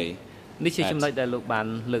you say at ERN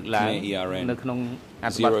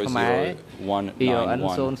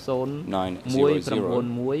 001919000,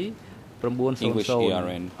 English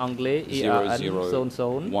ERN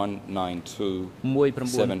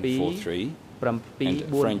 0019273, and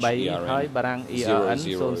French ERN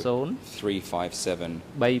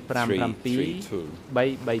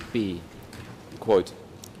 003573332. Quote,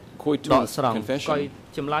 Koitu's confession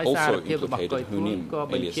also implicated Hunim,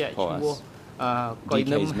 alias Paz,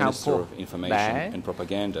 DK's Minister of Information and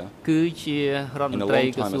Propaganda, and a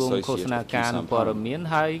long-time associate of Kim Sam-pan,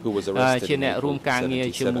 who was arrested in April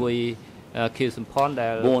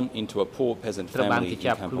 1977, born into a poor peasant family in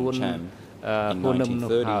Kampong Cham in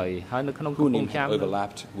 1930. Hunim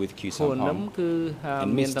overlapped with Kim Sam-pan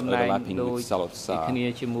and missed overlapping with Salot Sa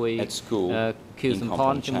at school in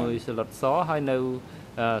Kampong Cham.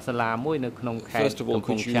 First of all,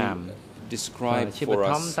 could you describe for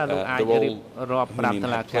us the role Hunim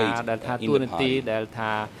had played in the party over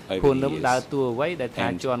the years,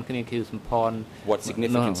 and what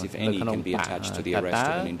significance, if any, can be attached to the arrest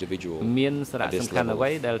of an individual at this level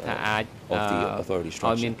of the authority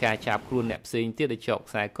structure.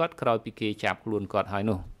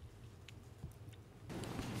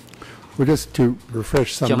 Well, just to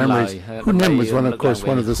refresh some memories, Hunim was of course,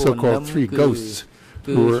 one of the so-called three ghosts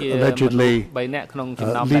who were allegedly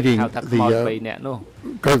leading the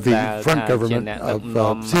front government of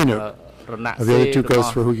Sihanouk. The other two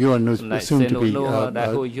ghosts were Huyuan, who's assumed to be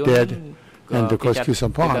dead, and of course Khieu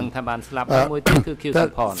Samphan.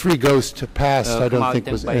 That three ghosts past, I don't think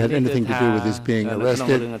had anything to do with his being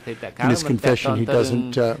arrested. In his confession, he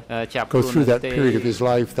doesn't go through that period of his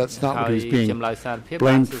life. that's not what he was being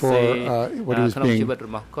blamed for. What he was being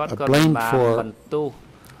blamed for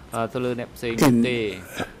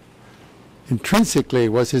intrinsically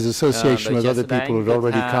was his association with other people who had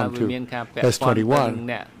already come to S21.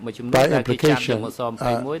 By implication,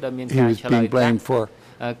 he was being blamed for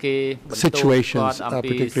situations,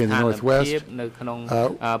 particularly in the Northwest,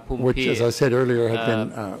 which, as I said earlier, had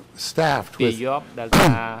been staffed with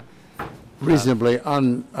reasonably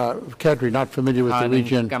cadre not familiar with the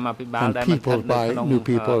region and peopled by new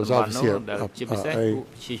people. It was obviously a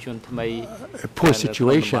poor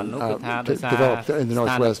situation developed in the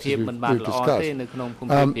Northwest, as we've discussed.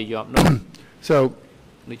 So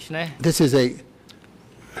this is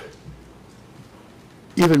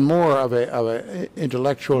even more of an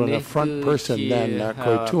intellectual and a front person than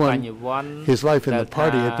Koituan. His life in the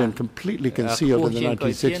party had been completely concealed in the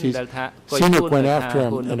 1960s. Sihanouk went after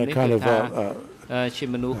him in a kind of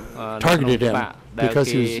targeted him because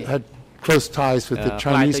he had close ties with the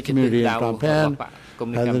Chinese community in Phnom Penh.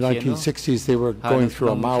 In the 1960s, they were going through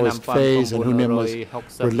a Maoist phase, and Hunim was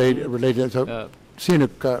related. So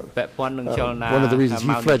Sihanouk, one of the reasons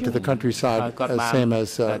he fled to the countryside, same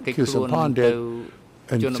as Khieu Samphan did,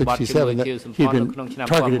 in 1967, that he'd been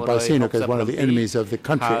targeted by Sihanouk as one of the enemies of the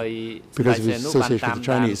country because of his association with the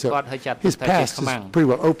Chinese. So his past is pretty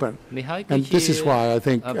well open. And this is why I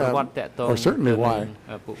think, or certainly why,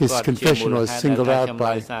 his confession was singled out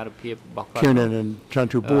by Kiernan and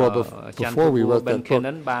Chantu Bua before we wrote that book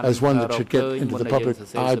as one that should get into the public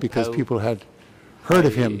eye because people had heard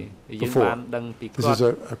of him before. This is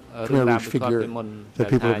a Khmer Rouge figure that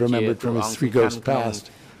people had remembered from his three ghost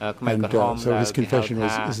past. And so his confession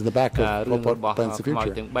is in the back of What Plans the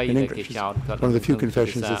Future in English. It's one of the few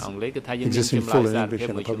confessions that exists in full in English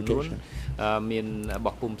in the publication.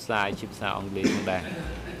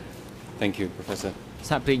 Thank you, Professor.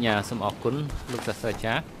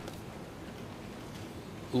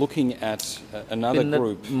 Looking at another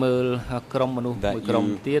group that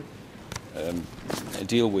you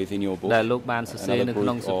deal with in your book, another group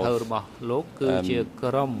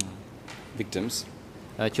of victims.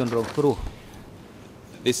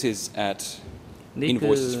 This is at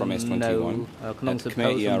Invoices from S21 at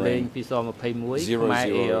Khmer ERN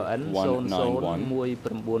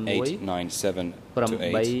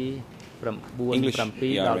 0019189789728, English ERN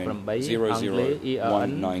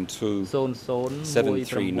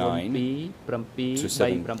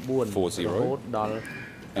 00192739740,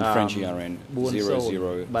 and French ERN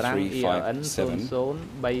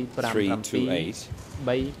 003573328.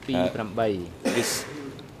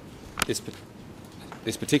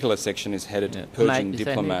 This particular section is headed Purging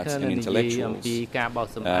Diplomats and Intellectuals.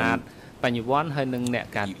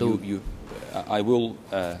 I will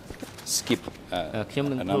skip a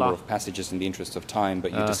number of passages in the interest of time,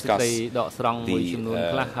 but you discuss the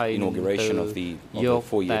inauguration of the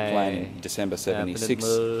four-year plan in December 76,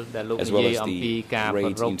 as well as the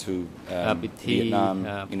raid into Vietnam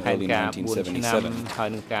in early 1977.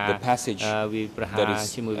 The passage that I wish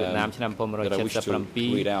to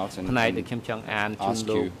read out and ask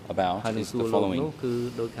you about is the following.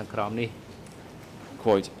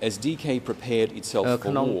 Quote, as DK prepared itself for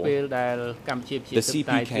war, the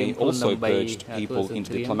CPK also purged people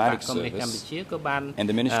into diplomatic service, and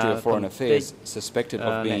the Ministry of Foreign Affairs suspected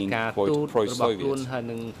of being, quote, pro-Soviet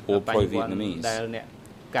or pro-Vietnamese.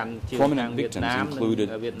 Prominent victims included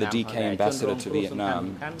the DK ambassador to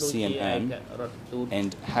Vietnam, Sien An,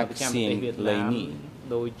 and Hak Sien Lê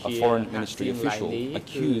Nhi, a foreign ministry official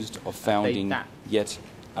accused of founding yet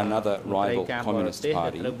another rival communist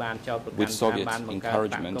party with Soviet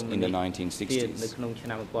encouragement in the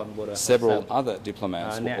 1960s. Several other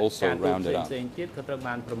diplomats were also rounded up.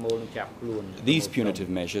 These punitive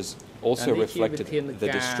measures also reflected the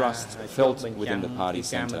distrust felt within the party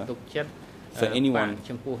center for anyone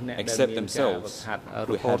except themselves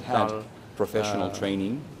who had had professional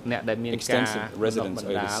training, extensive residence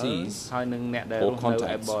overseas, or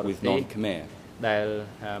contacts with non-Khmer.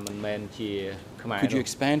 Could you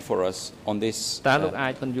expand for us on this, on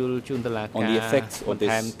the effects of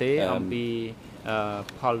this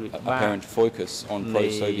apparent focus on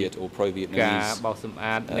pro-Soviet or pro-Vietnamese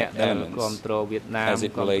elements as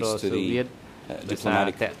it relates to the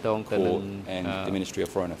diplomatic corps and the Ministry of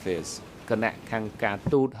Foreign Affairs?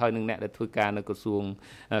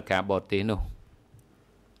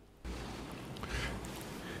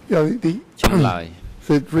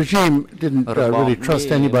 The regime didn't really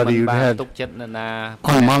trust anybody who had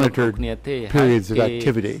unmonitored periods of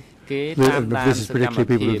activity. This is particularly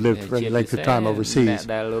people who lived for a length of time overseas.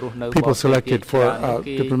 People selected for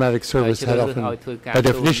diplomatic service had often, by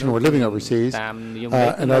definition, were living overseas,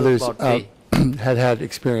 and others had had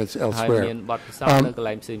experience elsewhere. I'm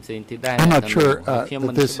not sure that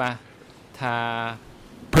this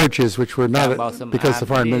purges, which were not, because the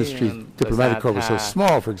Foreign Ministry's diplomatic corps was so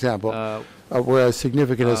small, for example, were as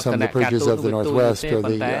significant as some of the purges of the Northwest or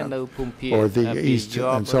the East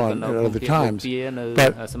and so on at other times.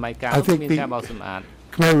 But I think the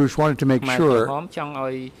Khmer Rouge wanted to make sure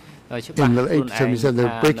in the 1877 they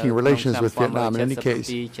were breaking relations with Vietnam in any case,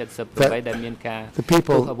 that the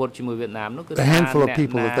people, the handful of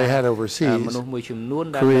people that they had overseas,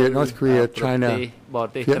 Korea, North Korea, China,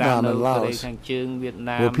 Vietnam, and Laos,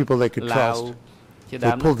 were people they could trust.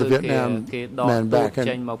 They pulled the Vietnam man back,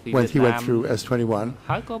 and when he went through S-21,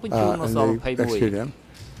 and they executed him.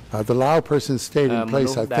 The Lao person stayed in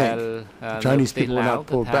place, I think. Chinese people were not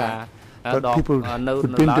pulled back. But people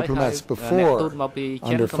who'd been diplomats before,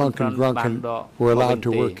 under Funk and Grunken, were allowed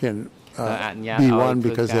to work in B1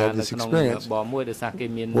 because they had this experience,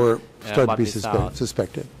 were started to be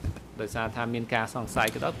suspected. Now,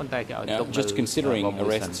 just considering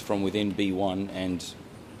arrests from within B1 and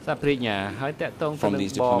from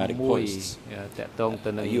these diplomatic posts,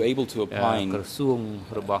 are you able to opine,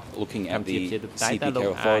 looking at the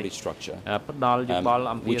CPK authority structure,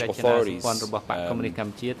 which authorities or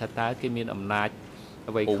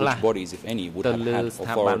which bodies, if any, would have had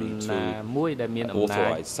authority to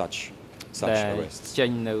authorize such arrests?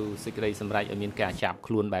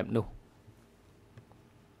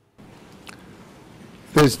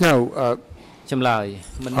 There's no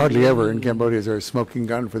hardly ever in Cambodia is there a smoking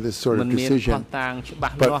gun for this sort of decision. But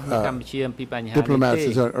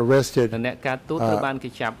diplomats are arrested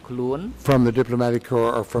from the diplomatic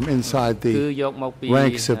corps or from inside the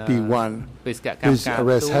ranks of B1. These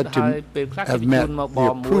arrests had to have met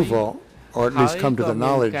the approval or at least come to the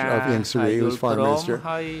knowledge of Ieng Sary, who was foreign minister.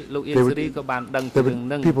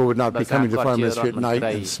 People would not be coming to the foreign ministry at night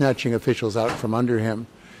and snatching officials out from under him.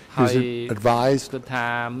 He was advised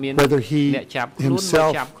whether he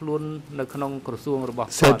himself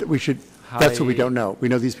said that we should, that's what we don't know. We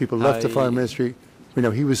know these people left the foreign ministry. We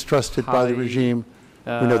know he was trusted by the regime.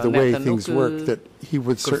 We know the way things work, that he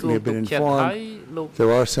would certainly have been informed.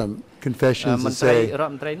 There are some confessions that say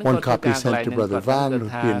one copy sent to Brother Van, who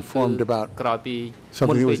would be informed about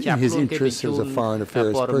something that was in his interest as a foreign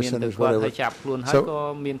affairs person or whatever.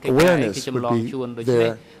 So awareness would be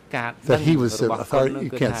there that he was the authority. You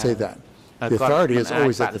can't say that. The authority is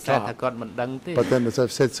always at the top. But then, as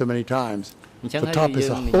I've said so many times, the top is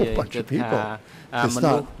a whole bunch of people. It's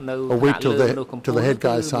not, wait till the head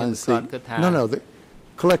guy signs the, no, the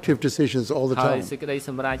collective decisions all the time.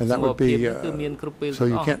 And that would be, so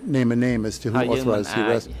you can't name a name as to who authorized the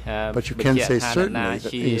arrest, but you can say certainly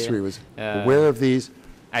that Ingsari was aware of these,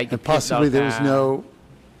 and possibly there was no,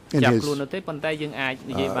 in his,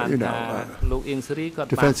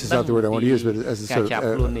 defense is not the word I want to use, but as a sort of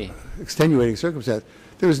extenuating circumstance,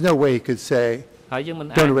 there was no way he could say,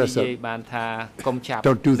 don't arrest them,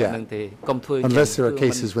 don't do that, unless there are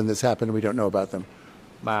cases when this happened and we don't know about them.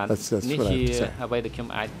 That's what I have to say.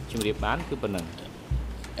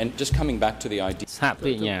 And just coming back to the idea. សហប្រ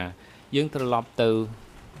ញ្ញាយើងត្រឡប់ទៅ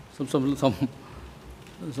សូ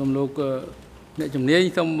មលោកអ្នកជំនាញ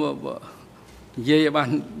សូមនិយាយឲ្យបាន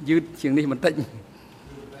យឺតជាងនេះបន្តិច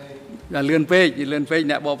តែលឿនពេក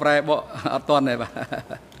អ្នកបកប្រែបកអត់ទាន់ទេបាទ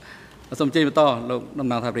សូមជ័យបន្តលោកតំ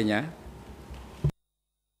ណាងសហប្រញ្ញា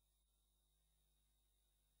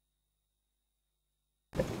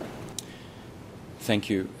Thank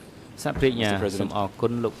you, Mr. President.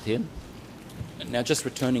 Now, just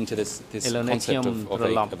returning to this concept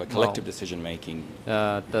of a collective decision-making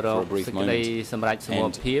for a brief moment,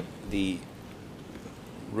 and the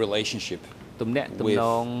relationship with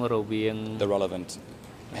the relevant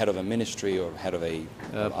head of a ministry or head of a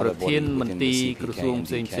other body within the CPK and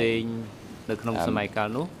DK.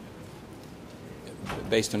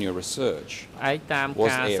 Based on your research,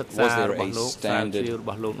 was there a standard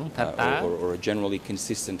or a generally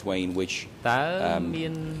consistent way in which at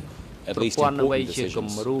least important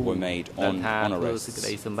decisions were made on arrests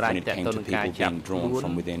when it came to people being drawn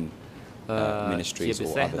from within ministries or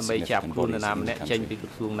other significant bodies in the country?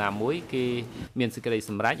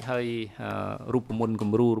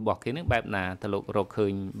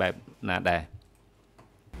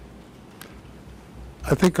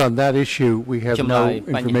 I think on that issue we have no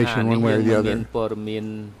information one way or the other.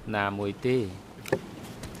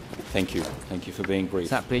 Thank you for being brief.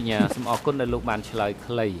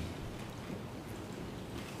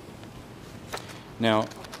 Now,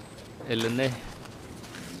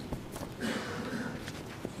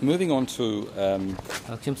 moving on to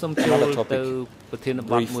another topic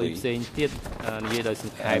briefly,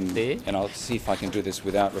 and I'll see if I can do this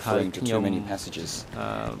without referring to too many passages.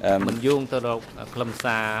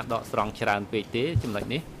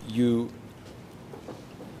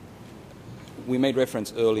 We made reference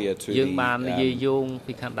earlier to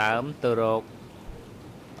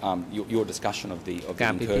your discussion of the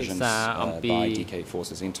incursions by DK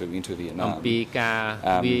forces into Vietnam.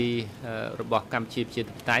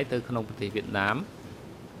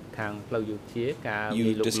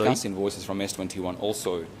 You discuss in Voices from S21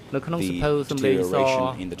 also the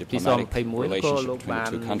deterioration in the diplomatic relationship between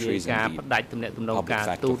the two countries and the public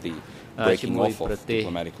fact of the breaking off of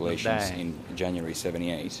diplomatic relations in January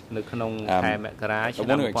 1978. I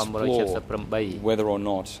want to explore whether or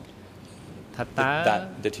not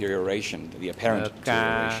that deterioration, the apparent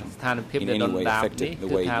deterioration, in any way affected the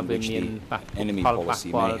way in which the enemy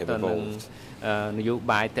policy may have evolved.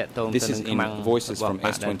 This is in Voices from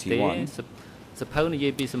S21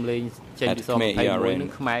 at Khmer ERN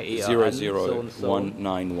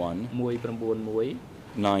 00191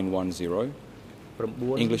 910,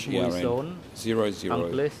 English ERN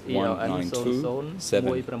 00192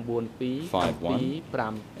 751,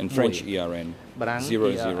 and French ERN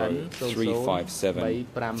 00357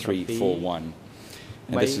 341.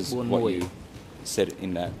 And this is what you said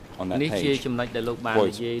on that page.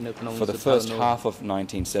 Quote, for the first half of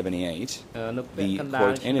 1978, the,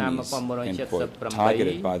 quote, enemies, end quote,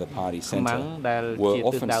 targeted by the party center were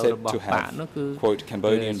often said to have, quote,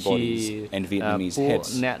 Cambodian bodies and Vietnamese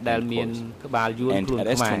heads, end quote. And at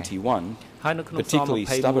S21, particularly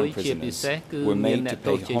stubborn prisoners were made to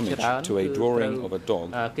pay homage to a drawing of a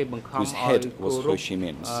dog whose head was Ho Chi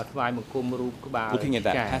Minh's. Looking at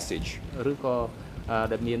that passage,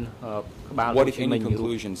 what, if any,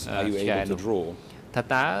 conclusions are you able to draw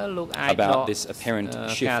about this apparent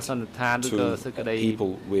shift to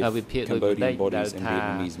people with Cambodian bodies and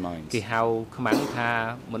Vietnamese minds?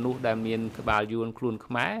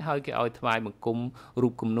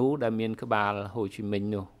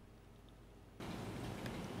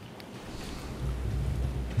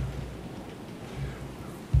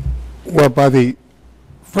 Well, by the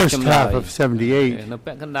first half of 78, the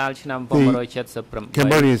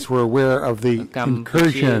Cambodians were aware of the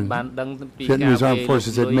incursion Vietnamese armed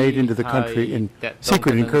forces had made into the country, in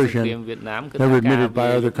secret incursion, never admitted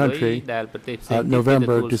by either country,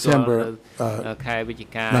 November, December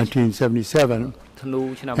 1977,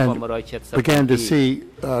 and began to see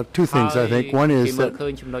two things, I think. One is that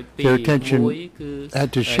their attention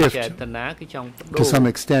had to shift to some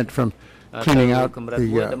extent from cleaning out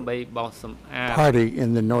the party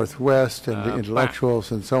in the Northwest and the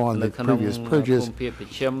intellectuals and so on, the previous purges. But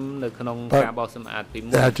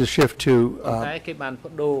they had to shift to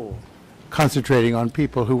concentrating on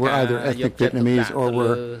people who were either ethnic Vietnamese or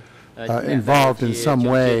were involved in some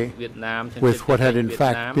way with what had in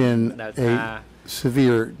fact been a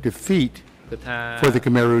severe defeat for the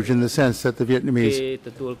Khmer Rouge, in the sense that the Vietnamese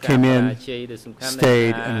came in,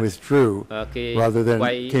 stayed, and withdrew, rather than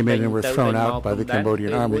came in and were thrown out by the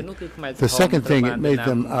Cambodian army. The second thing it made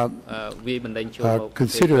them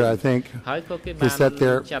consider, I think, is that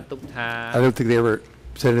I don't think they ever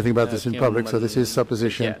said anything about this in public, so this is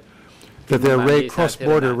supposition, that their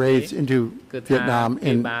cross-border raids into Vietnam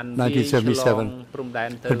in 1977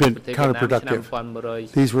 had been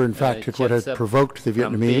counterproductive. These were, in fact, what had provoked the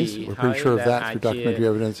Vietnamese. We're pretty sure of that through documentary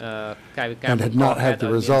evidence, and had not had the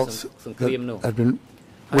results that had been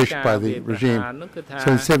wished by the regime. So in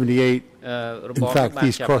 1978, in fact,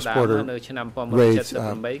 these cross-border raids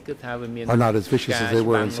are not as vicious as they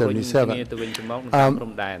were in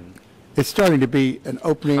 1977. It's starting to be an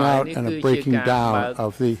opening out and a breaking down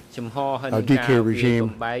of the DK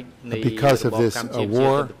regime because of this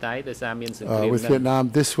war with Vietnam.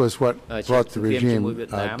 This was what brought the regime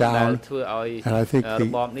down, and I think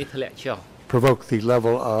provoked the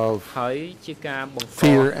level of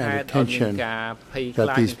fear and attention that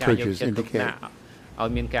these purges indicate.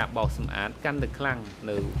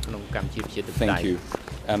 Thank you.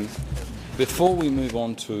 Before we move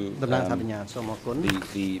on to the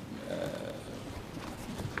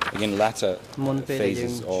again latter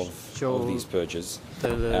phases of these purges,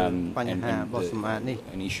 and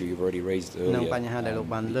an issue you've already raised earlier,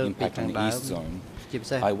 the impact on the East Zone,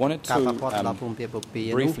 I wanted to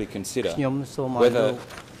briefly consider whether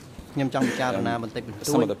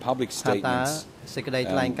some of the public statements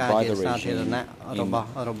by the regime in the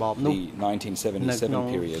 1977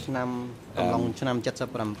 period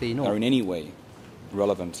are in any way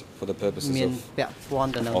relevant for the purposes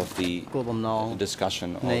of the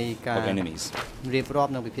discussion of enemies. The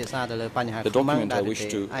document I wish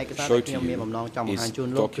to show to you is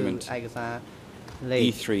document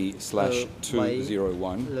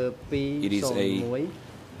E3/201. It is a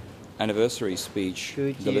anniversary speech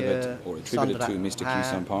delivered or attributed to Mr. Kim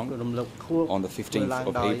Sampong on the 15th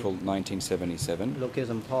of April 1977. The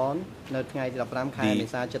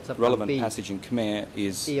relevant passage in Khmer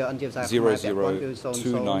is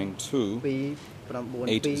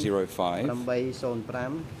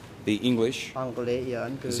 00292-805. The English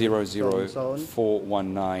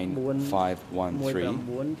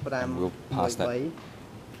 00419-513. And we'll pass that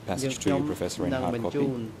passage to you, Professor, in hard copy.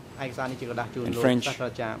 In French,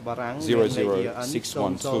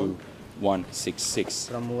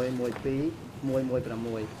 00612-166.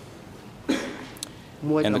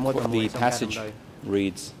 And the passage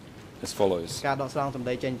reads as follows.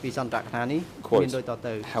 Quote,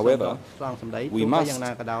 however, we must,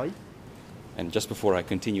 and just before I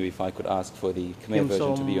continue, if I could ask for the Khmer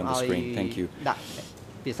version to be on the screen, thank you.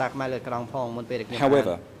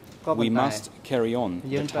 However, we must carry on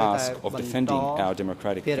the task of defending our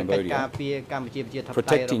democratic Cambodia,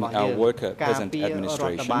 protecting our worker peasant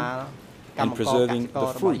administration, and preserving the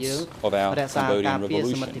fruits of our Cambodian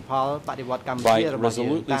revolution by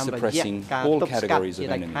resolutely suppressing all categories of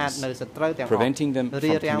enemies, preventing them from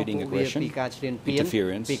committing aggression,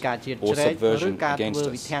 interference, or subversion against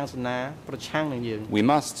us. We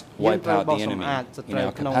must wipe out the enemy in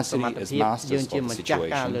our capacity as masters of the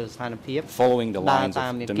situation, following the lines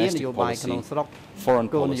of domestic policy, foreign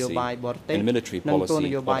policy, and military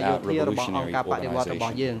policy of our revolutionary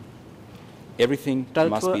organization. Everything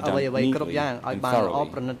must be done neatly and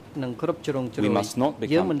thoroughly. We must not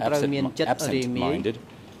become absent-minded,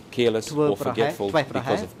 careless or forgetful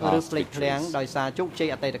because of past victories. And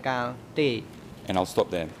I'll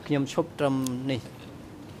stop there.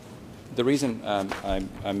 The reason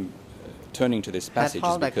I'm turning to this passage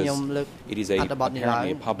is because it is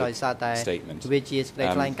apparently a public statement.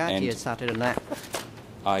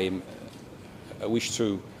 And I wish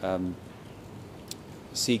to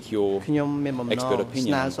seek your expert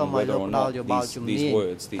opinion on whether or not these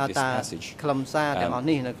words, this passage, in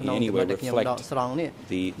any way reflect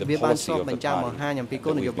the policy of the party that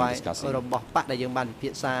we've been discussing.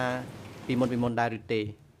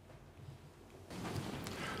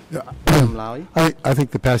 I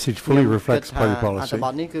think the passage fully reflects party policy.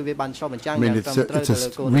 I mean, it's a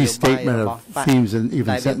restatement of themes and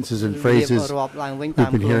even sentences and phrases we've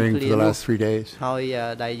been hearing for the last 3 days. Thank you,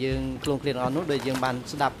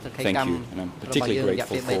 and I'm particularly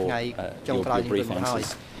grateful for your brief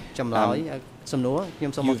answers. ចម្លើយសំណួរខ្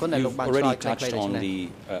ញុំសូមអរគុណដែលលោកបានឆ្លើយខ្លីៗដូចនេះ on the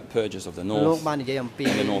purges of the north លោកបាននិយាយអំពី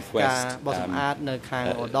ការបោះសម្អាតនៅខាង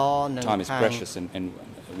ឧត្តរនិងខាង time is precious and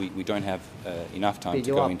we don't have enough time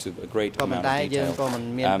to go into a great amount of detail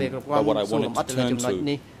but what I wanted to turn to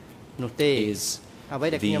is អ្វី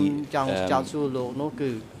ដែលខ្ញុំចង់ចោទសួរលោកនោះ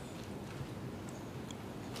គឺ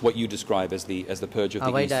what you describe as the purge of the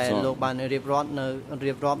east zone.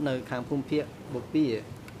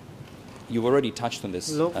 You've already touched on this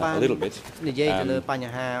a little bit.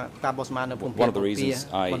 One of the reasons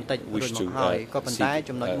I wish to seek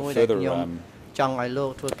further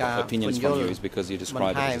opinions from you is because you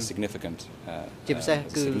describe it as a significant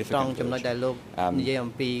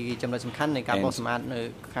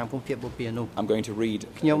I'm going to read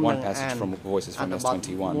one passage from Voices from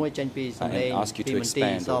S21 and ask you to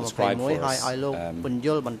expand or describe for us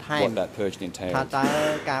what that purge entailed.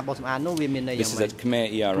 This is at Khmer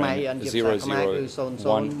ERN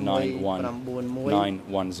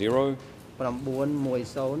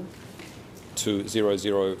 001919110 to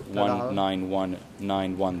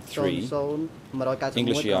 001919113,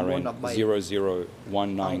 English ERN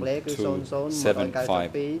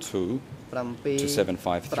 00192752753, to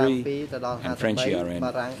 753, and French ERN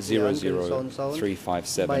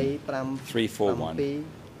 00357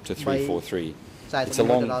 to 343. It's a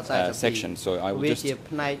long section, so I will just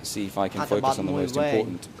see if I can focus on the most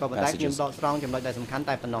important passages.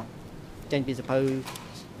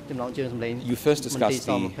 You first discussed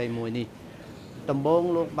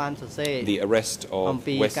the arrest of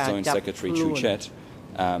West Zone Secretary Chu Chet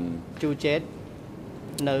and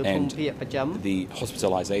the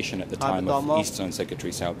hospitalization at the time of East Zone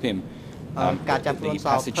Secretary Sao Pim. The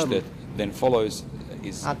passage that then follows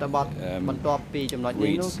is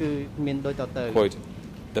reads, quote,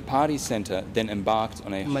 the party centre then embarked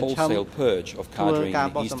on a wholesale purge of cadre in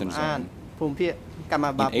the Eastern Zone. In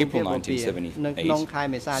April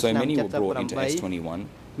 1978, so many were brought into S21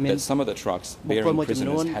 that some of the trucks bearing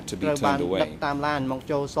prisoners had to be turned away.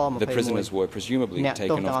 The prisoners were presumably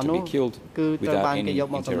taken off to be killed without any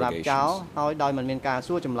interrogations.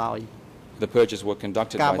 The purges were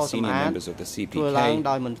conducted by senior members of the CPK,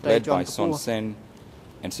 led by Son Sen,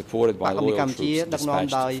 and supported by loyal troops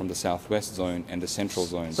dispatched from the southwest zone and the central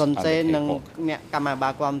zones under KPOC.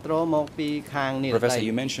 Professor,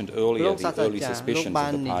 you mentioned earlier the early suspicions of the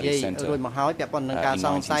party centre in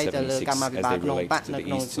 1976 as they relate to the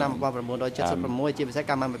East Zone.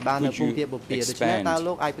 Could you expand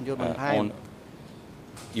on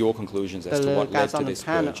your conclusions as to what led to this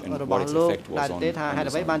purge and what its effect was on the zone?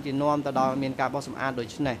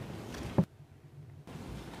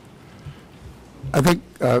 I think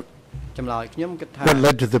what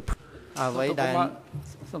led to the អ្វីដែល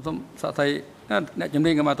សូមសាកស្ដីអ្នកជំ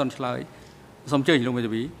នាញក៏មកអត់ឆ្លើយសូមអញ្ជើញលោកមេ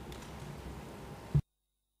ធាវី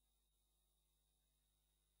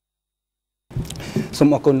សូម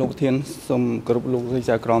អរគុណលោកប្រធានសូមគោរពលោករា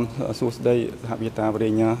ជការក្រមសួស្ដីសហវិតាបរិ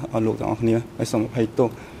ញ្ញាអស់លោកទាំងអស់គ្នាហើយសូមអភ័យទោស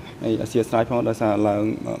ហើយអធិស្ឋានផងដោយសារឡើង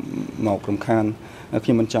មករំខានខ្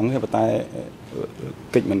ញុំមិនចង់ទេប៉ុន្តែ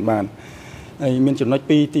កិច្ចមិនបានហើយមានចំណុច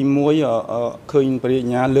ពីរទី1ឃើញបរិ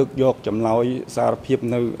ញ្ញាលើកយកចម្លើយសារភាព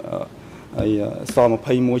នៅហើយស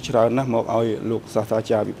21ច្រើនណាស់មកឲ្យលោកសាស្ត្រា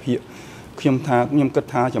ចារ្យវិភាគខ្ញុំគិត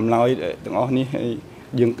ថាចម្លើយទាំងអស់នេះ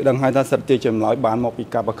យើងដឹងហើយថាសិទ្ធិចម្លើយបានមកពី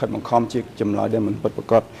ការបង្ខិតបង្ខំជាចម្លើយដែលមិនពិតប្រា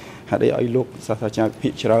កដហេតុអីឲ្យលោកសាស្ត្រាចារ្យវិភា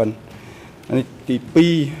គច្រើននេះទី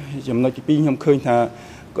2ចំណុចទី2ខ្ញុំឃើញថា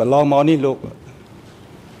កន្លងមកនេះលោក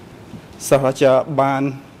សាស្ត្រាចារ្យបាន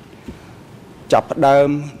ចាប់ផ្ដើម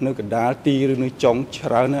នៅកណ្ដាលទីឬនៅចុងច្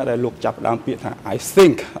រើនណាស់ដែលលោកចាប់ផ្ដើមពាក្យថា I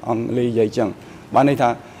think អង់គ្លេសនិយាយចឹងបានន័យថា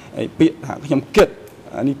ពាក្យថាខ្ញុំគិត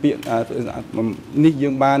នេះពាក្យនេះយើ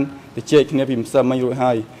ងបានទៅជែកគ្នាពីម្សិលមិញរួច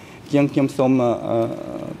ហើយខ្ញុំសូម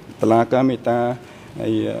តឡាការមេត្តាហើ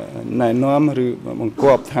យណែនាំឬបង្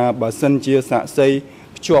គាប់ថាបើសិនជាសាក្សី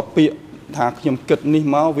ភ្ជាប់ពាក្យថាខ្ញុំគិតនេះ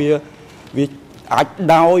មកវាអាច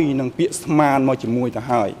ដោយនឹងពាក្យស្មានមកជាមួយទៅ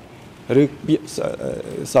ហើយឬពាក្យ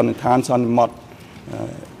សន្និដ្ឋានសន្មត់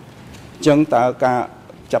ចឹងតើការ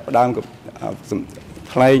ចាប់ផ្ដើម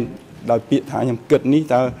ថ្លែងដោយពាក្យថាខ្ញុំគិតនេះ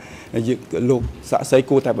តើលោកសាក្សី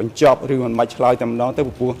គួរតែបញ្ចប់ឬមិនបាច់ឆ្លើយតែម្ដងទៅ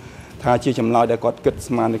ព្រោះថាជាចម្លើយដែលគាត់គិត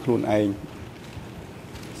ស្មានដោយខ្លួនឯង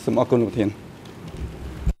សូមអរគុណលោកប្រធាន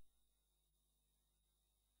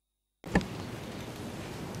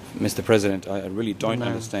Mr. President, I really don't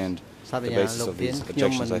understand the basis of these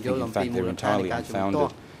objections. I think, in fact, they're entirely unfounded.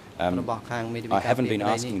 I haven't been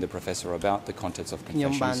asking the professor about the contents of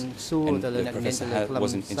confessions, and the professor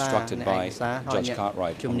wasn't instructed by Judge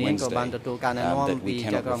Cartwright on Wednesday that we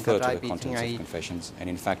cannot refer to the contents of confessions, and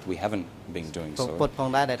in fact we haven't been doing so.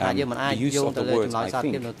 The use of the words, I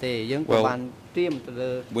think, well,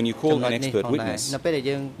 when you call an expert witness, you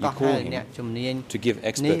call him to give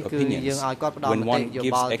expert opinions. When one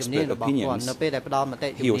gives expert opinions,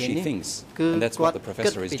 he or she thinks, and that's what the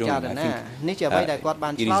professor is doing. I think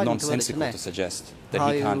it is nonsensical to suggest that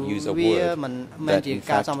he can't use a word that in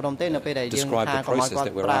fact describe the process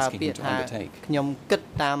that we're asking him to undertake.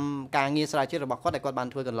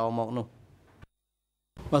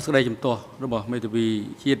 បាទស្ដីជំទាស់របស់មេធាវី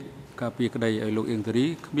ជាតិការពីក្តីឲ្យលោកអៀងសេរី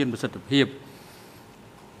គ្មានប្រសិទ្ធភាព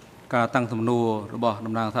ការតាំងសំណួររបស់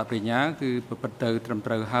តំណាងសហប្រញ្ញាគឺប្រព្រឹត្តទៅត្រឹម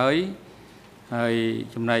ត្រូវហើយ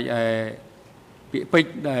ចំណែកឯពាក្យពេច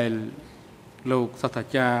ន៍ដែលលោកសាស្ត្រា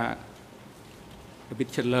ចារ្យ David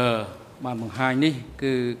Chandler បានបង្ហាញនេះ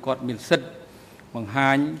គឺគាត់មានសិទ្ធិបង្ហា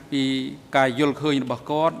ញពីការយល់ឃើញរបស់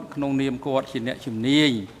គាត់ក្នុងនាមគាត់ជាអ្នកជំនា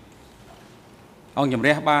ញអង្គជំ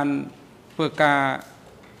រះបានធ្វើការ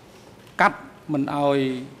កាត់មិនឲ្យ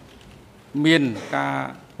មានការ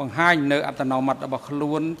បង្ហាញនៅអត្តនោម័តរបស់ខ្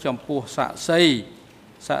លួនចំពោះសាក្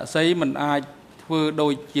សីមិនអាចធ្វើដូ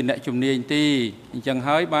ចជាអ្នកជំនាញទេអញ្ចឹង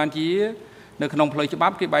ហើយបានជានៅក្នុងផ្លូវច្បា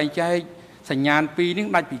ប់គេបែងចែកសញ្ញាណពីរនេះ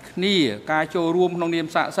ដាច់ពីគ្នាការចូលរួមក្នុងនាម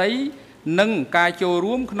សាក្សីនិងការចូល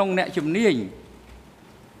រួមក្នុងអ្នកជំនាញ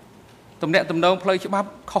ទំនាក់ទំនងផ្លូវច្បាប់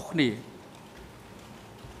ខុសគ្នា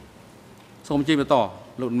សូមជម្រាបបន្ត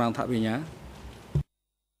លោកតំណាងថាវិញ្ញា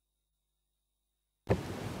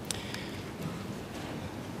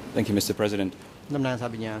Thank you, Mr. President.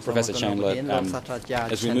 Professor Chandler,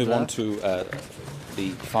 as we move on to the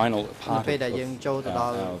final part of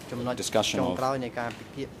our discussion of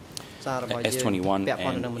S21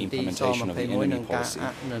 and implementation of the enemy policy,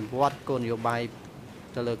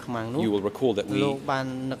 you will recall that we,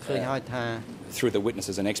 through the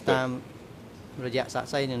witnesses and expert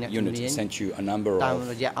unit, sent you a number of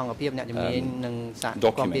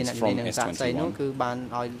documents from S21,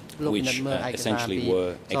 which essentially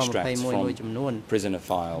were extracts from prisoner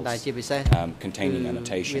files containing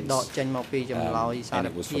annotations, and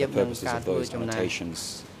it was for the purposes of those annotations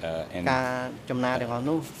and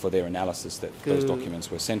for their analysis that those documents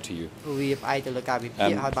were sent to you. I'd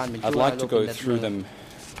like to go through them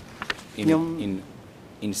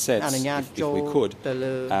in sets, if we could.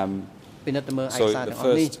 So the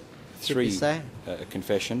first three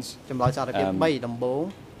confessions,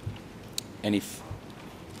 and if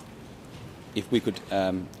we could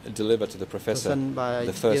deliver to the professor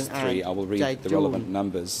the first three, I will read the relevant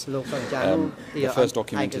numbers. The first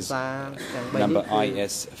document is number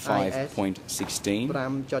IS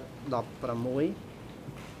 5.16.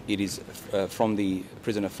 It is from the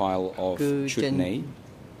prisoner file of Chutney.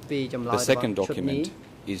 The second document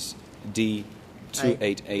is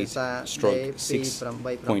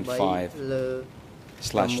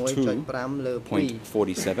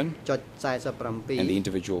D288/6.5/2.47, and the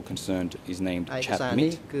individual concerned is named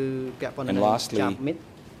Chapmit. And lastly,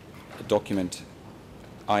 document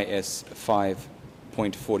IS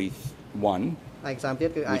 5.41, which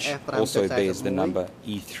also bears the number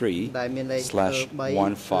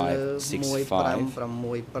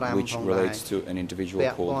E3/1565, which relates to an individual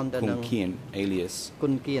called Kung Kien alias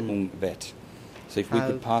Ung Vet. So if we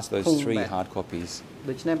could pass those three hard copies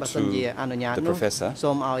to the professor.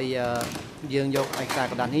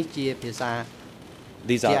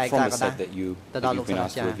 These are from the set that you've been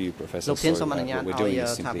asked to review, Professor. So what we're doing is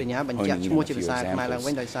simply honing in on a few examples.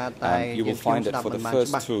 You will find that for the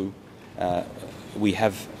first two, we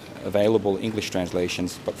have available English translations,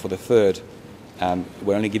 but for the third,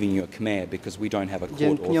 we're only giving you a Khmer because we don't have a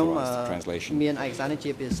court-authorized translation.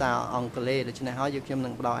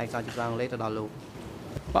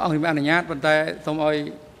 ព្រះអង្គមានអនុញ្ញាតប៉ុន្តែសូមឲ្យ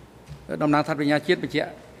តំណាងថាបញ្ញាជាតិបញ្ជាក់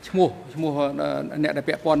ឈ្មោះអ្នកដែល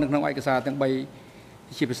ពាក់ព័ន្ធនៅក្នុងឯកសារទាំង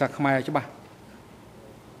3ជាភាសាខ្មែរច្បាស់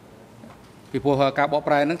ពីព្រោះការបក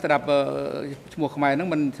ប្រែហ្នឹងស្ដាប់ឈ្មោះខ្មែរហ្នឹង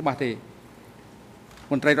មិនច្បាស់ទេ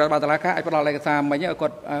មន្ត្រីរដ្ឋបាលតុលាការអាចផ្ដល់ឯកសារមិញឲ្យគា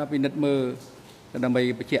ត់ពិនិត្យមើលដើម្បី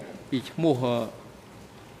បញ្ជាក់ពីឈ្មោះ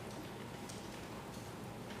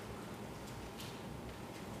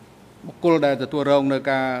បុគ្គលដែលទទួលរងនៅ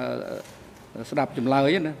ការស្ដាប់ចម្លើ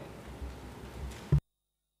យណា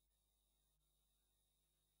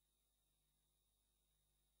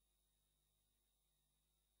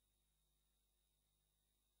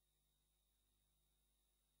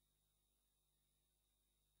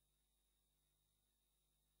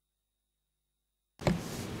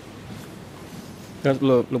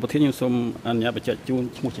លោកប្រធានខ្ញុំសូមអនុញ្ញាតបញ្ជាក់ជូន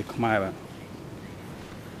ឈ្មោះជាខ្មែរបាទ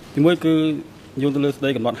ទីមួយគឺយោងទៅលើស្ដី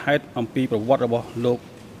កំណត់ហេតុអំពីប្រវត្តិរបស់លោក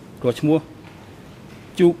រាល់ឈ្មោះ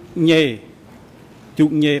ជូកញេ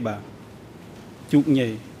បាទជូកញេ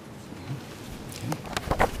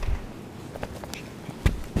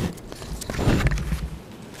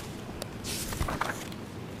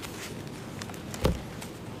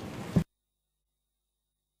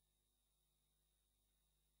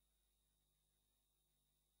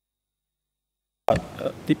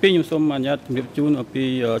ទី2ខ្ញុំសូមអនុញ្ញាតជម្រាបជូនអំពី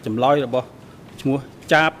ចម្លើយរបស់ឈ្មោះ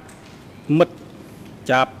ចាបមិត្ត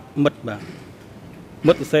ចាបមិត្តបាទ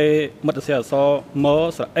មិត្តសរសេរអក្សរម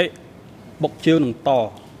ស្រអិបុកជើងនឹងត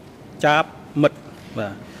ចាបមិត្តបា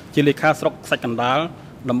ទជាលេខាស្រុកខ្សាច់កណ្ដាល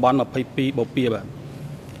តំបន់22បូព៌ាបាទ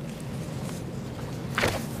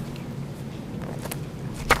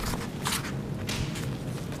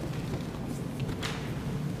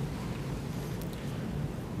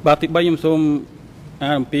បាទទី3ខ្ញុំសូមអា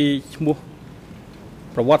នអំពីឈ្មោះ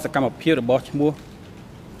ប្រវត្តិសកម្មភាពរបស់ឈ្មោះ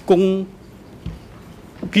គង់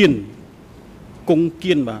គៀ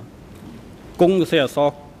នបាទគង់សរសេរអក្សរ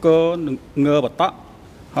កនិងងបតៈ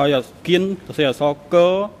ហើយគៀនសរសេរអក្សរក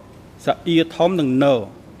សាអ៊ីធំនិងណ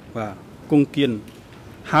បាទគង់គៀន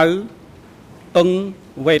ហៅអឹង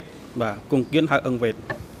វេតបាទគង់គៀនហៅអឹងវេត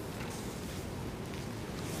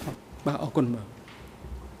បាទអរគុណបាទ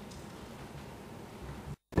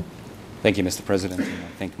Thank you, Mr. President, and I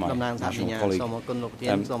thank my national colleague,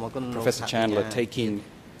 Professor Chandler, taking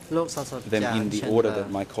them in the order that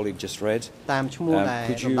my colleague just read.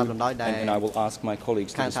 Could you, and I will ask my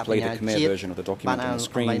colleagues to display the Khmer version of the document on the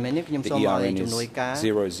screen. The ERN is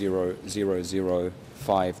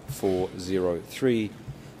 00005403.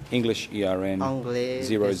 English ERN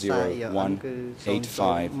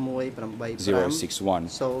 00185061.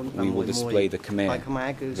 We will display the Khmer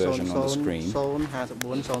version on the screen.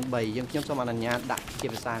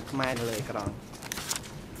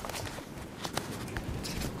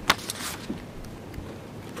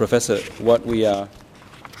 Professor, what we are,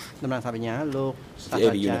 the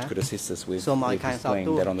AV unit could assist us with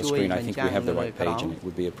displaying that on the screen. I think we have the right page and it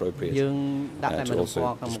would be appropriate to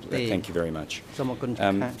also display. Thank you very much.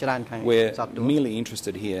 We're merely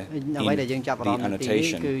interested here in the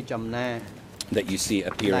annotation that you see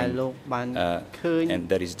appearing and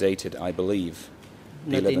that is dated, I believe,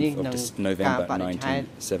 the 11th of November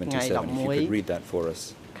 1977. If you could read that for us,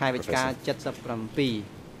 Professor.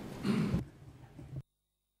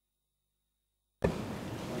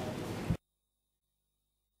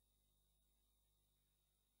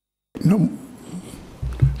 No,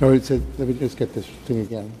 it said, let me just get this thing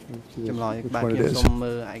again. Which one it is.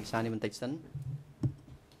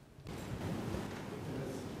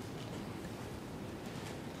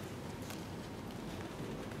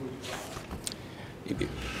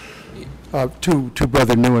 Two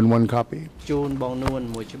Brother New and one copy.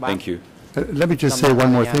 Thank you. Let me just say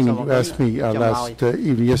one more thing. You asked me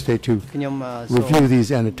even yesterday to review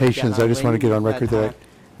these annotations. I just want to get on record that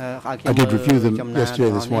I did review them yesterday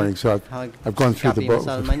and this morning, so I've gone through the book.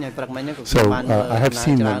 So I have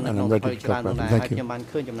seen them and I'm ready to talk about them. Thank you.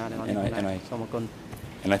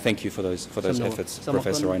 And I thank you for those efforts,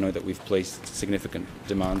 Professor. I know that we've placed significant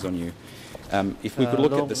demands on you. If we could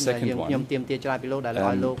look at the second one, and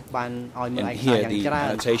here the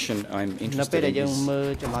annotation I'm interested in is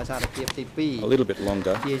a little bit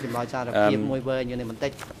longer.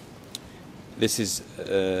 This is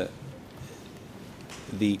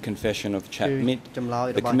the confession of Chapmit.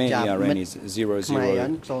 The Khmer ERN is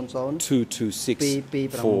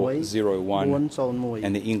 00226401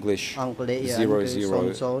 and the English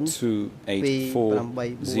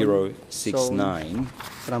 00284069.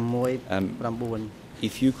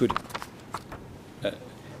 If you could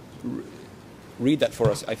read that for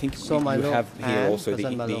us. I think you have here also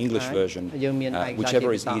the English version,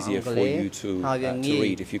 whichever is easier for you to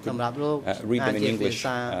read. If you could read them in English,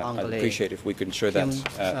 I'd appreciate if we could show that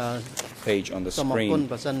page on the screen.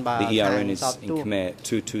 The ERN is in Khmer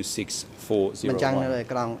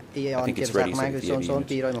 226401. I think it's ready, so the unit.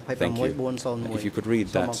 Thank you. If you could read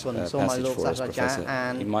that passage for us, Professor,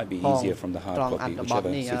 it might be easier from the hard copy,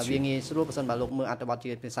 whichever suits you.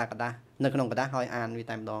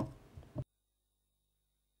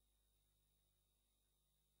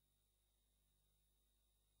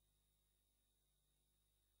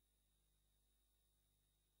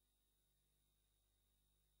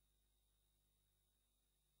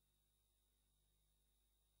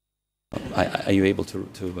 Are you able to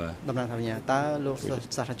we're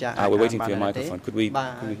waiting for your microphone. Could we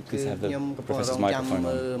please have the professor's microphone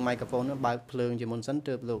on?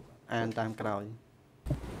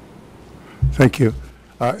 Thank you.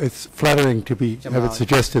 It's flattering to have it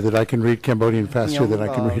suggested that I can read Cambodian faster than I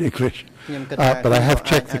can read English. But I have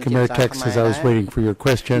checked the Khmer text as I was waiting for your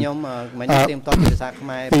question.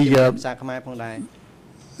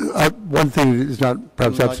 One thing that is not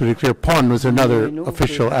perhaps absolutely clear, Pon was another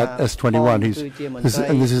official at S21.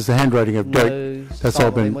 And this is the handwriting of Dirk. That's all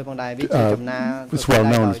been, it's well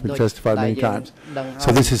known, it's been testified many times.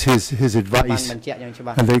 So this is his advice.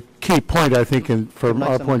 And the key point, I think, from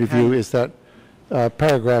our point of view, is that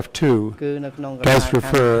paragraph 2 does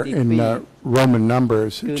refer in Roman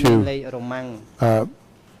numbers to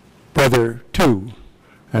brother 2,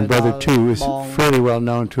 and brother 2 is fairly well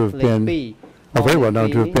known to have been, or very well known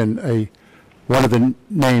to have been one of the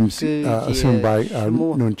names assumed by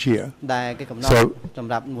Nunchia. So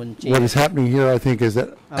what is happening here, I think, is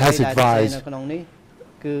that as advised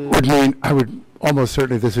would mean, I would almost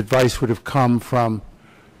certainly this advice would have come from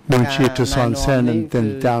Nunchia to Son Sen and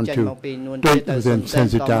then down to, then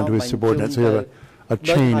sends it down to his subordinates. So you have a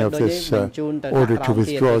chain of this order to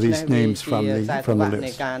withdraw these names from the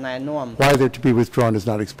list. Why they're to be withdrawn is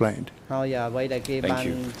not explained. Thank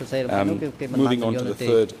you. Moving on to the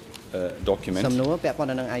third document.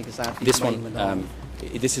 This one,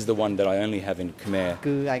 this is the one that I only have in Khmer.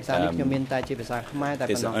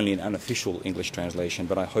 There's only an unofficial English translation,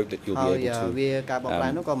 but I hope that you'll be able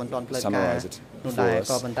to summarize it for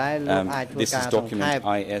us. This is document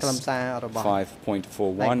IS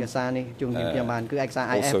 5.41, also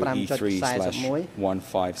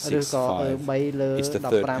E3/1565. It's the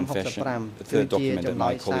third confession, the third document that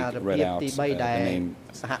my colleague read out, the name,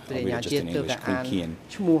 I'll read it just in English, Kung Kien,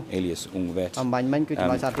 alias Ung Vet.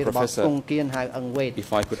 Professor,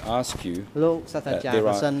 if I could ask you, there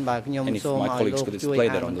are, and if my colleagues could display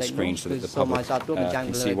that on the screen so that the public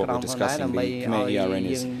can see what we're discussing. The Khmer ERN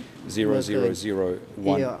is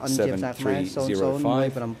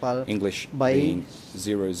 0001730 English being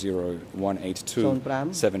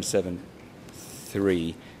 0018277.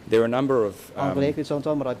 There are a number of annotations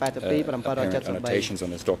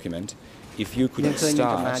on this document. If you could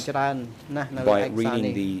start by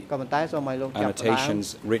reading the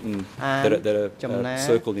annotations written that are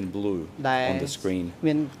circled in blue on the screen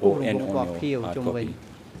or and on your hard copy.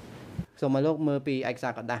 សូមឲ្យលោកមើលពីឯកសា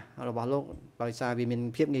រกระดาษរបស់លោកដោយសារវាមាន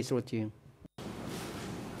ភាពងាយស្រួលជាង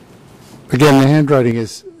Again, the handwriting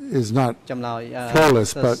is not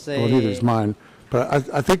flawless, but well, neither is mine. But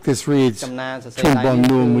I think this reads, Chun Bong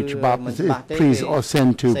Nuon Muchabap. Please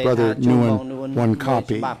send to Brother Nuon one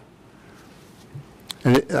copy.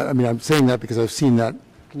 And I mean, I'm saying that because I've seen that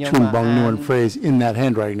Chun Bong Nuon phrase in that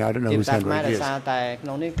handwriting. Now, I don't know whose handwriting it is.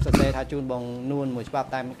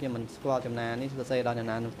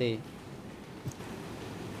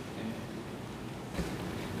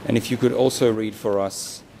 And if you could also read for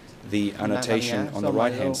us the annotation on the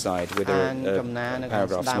right-hand side, where there are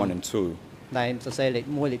paragraphs 1 and 2.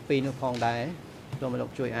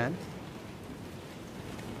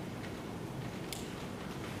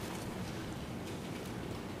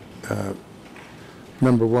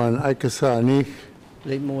 Number 1, Aikasani.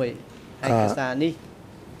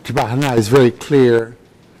 Chabahana is very clear.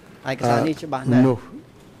 A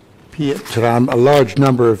large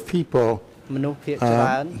number of people.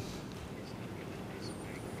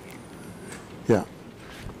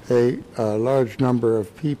 A large number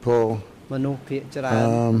of people.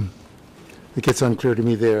 It gets unclear to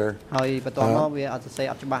me there. Then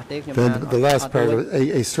the last paragraph,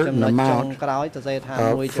 a certain amount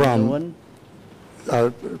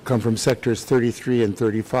come from sectors 33 and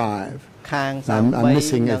 35. I'm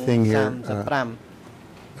missing a thing here. From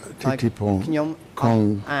I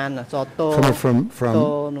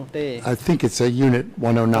think it's a unit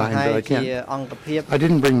 109, but I can't. I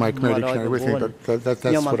didn't bring my Khmer dictionary with me, but that's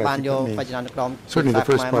what I think it means. Certainly the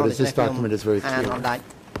first part of this document is very clear.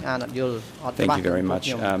 Thank you very much,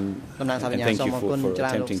 and thank you for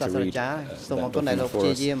attempting to read that document for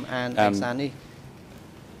us.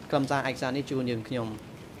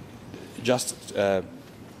 Just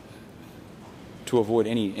to avoid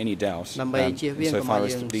any doubt, so far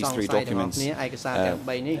as these three documents,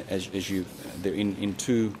 as you, in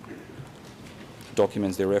two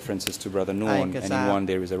documents there are references to Brother Nuon, and in one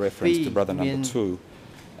there is a reference to Brother number 2.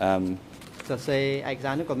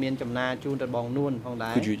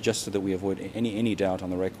 Could you, just so that we avoid any doubt on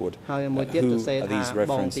the record, who are these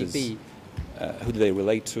references, who do they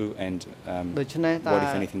relate to, and what,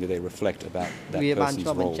 if anything, do they reflect about that person's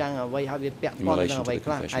role in relation to the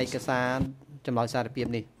confessions?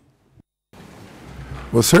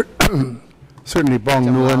 Well, certainly Bong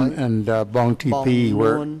Nuon and Bong TP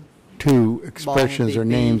were two expressions or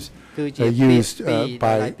names used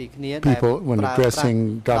by people when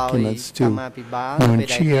addressing documents to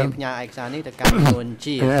Nunchia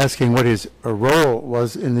and asking what his role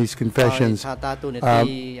was in these confessions.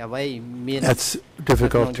 That's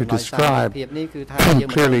difficult to describe.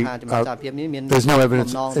 Clearly, there's no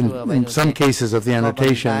evidence in some cases of the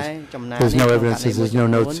annotations. There's no evidence, there's no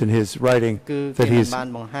notes in his writing that he's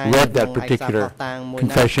read that particular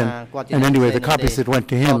confession. And anyway, the copies that went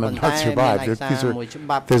to him have not survived.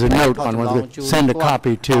 There's a note on one, send a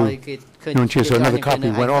copy to Nunchia, so another copy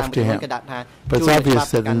went off to him. But it's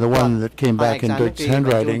obvious that in the one that came back in Deutsch's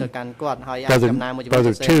handwriting,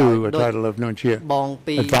 Brother 2, a title of Nunchia,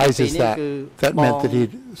 advises that. That meant that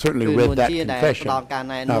he'd certainly read that confession.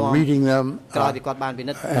 Now, reading them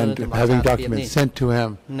and having documents sent to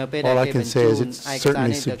him, all I can say is it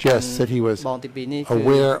certainly suggests that he was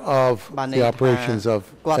aware of the operations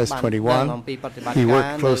of S-21. He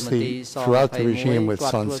worked closely throughout the regime with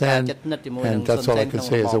Son Sen, and that's all I can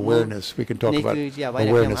say is awareness. We can talk about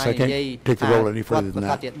awareness. I can't take the role any further than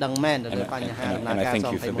that. And I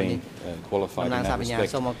thank you for being qualified in that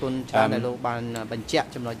respect.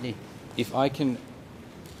 If I can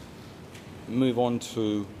move on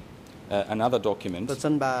to another document. This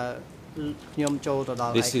is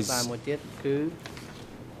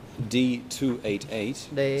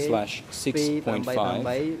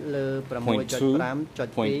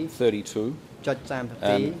D288/6.5.2.32.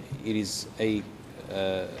 It is a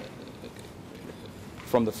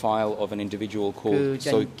from the file of an individual called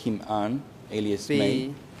Soi Kim An, alias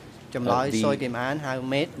May.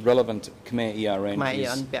 The relevant Khmer ERN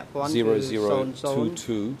is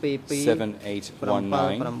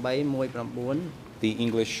 00227819. The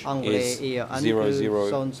English is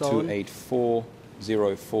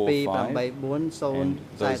 00284045, and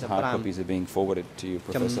those hard copies are being forwarded to you,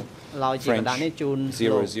 Professor. French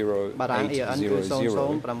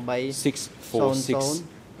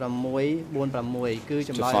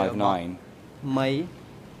 0080646-59.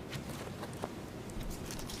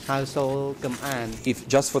 If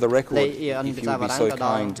just for the record, if you would be so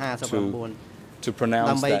kind to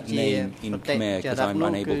pronounce that name in Khmer, because I'm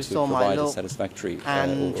unable to provide a satisfactory or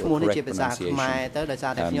correct pronunciation.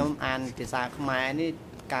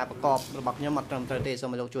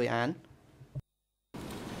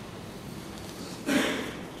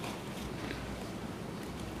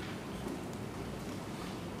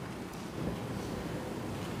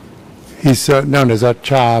 He's known as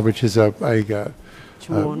Acha, which is a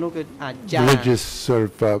religious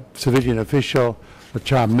sort of civilian official,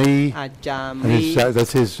 Acha Mi, and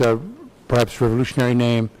that's his perhaps revolutionary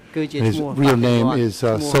name. And his real name is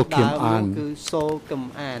So Kim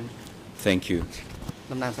An. Thank you.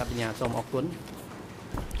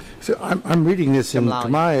 So I'm reading this in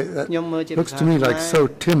Khmer. It looks to me like So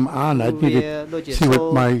Tim An. I need to see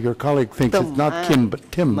what your colleague thinks. It's not Kim,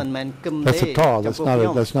 but Tim. That's a taw. That's not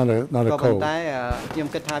a code.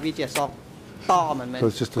 So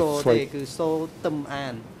it's just a slight.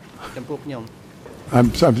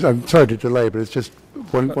 I'm sorry to delay, but it's just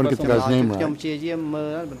one gets the guy's name right. At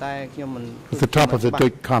the top of the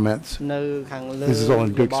Duke comments. This is all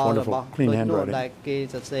in Duke's wonderful, clean handwriting.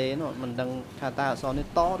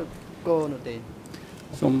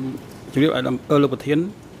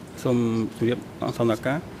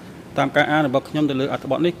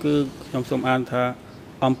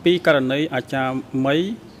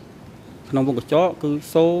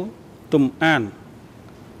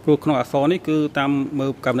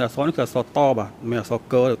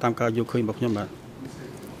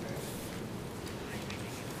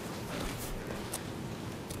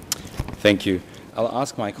 Thank you. I'll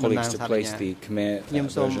ask my colleagues to place the Khmer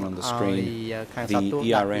version on the screen.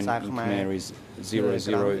 The ERN in Khmer is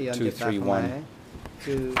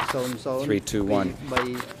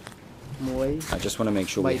 00231-321. I just want to make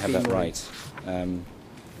sure we have that right.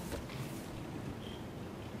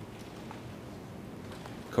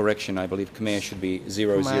 Correction, I believe Khmer should be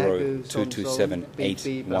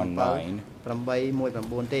 00227-819.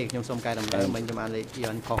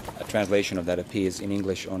 A translation of that appears in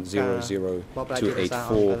English on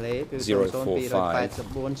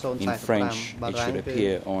 00284-045. In French, it should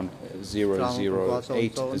appear on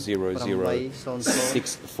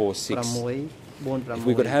 00800-646. If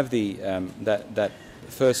we could have the that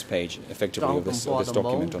first page, effectively, of this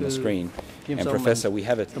document on the screen. And Professor, we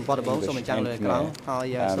have it in English and Khmer.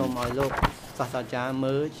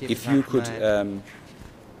 If you could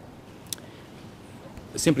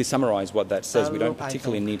simply summarize what that says. We don't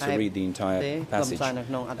particularly need to read the entire passage. We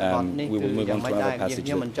will move on to another passage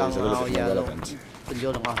that is a little bit more relevant.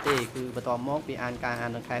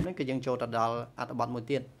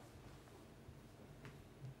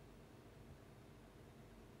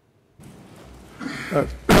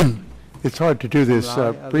 It's hard to do this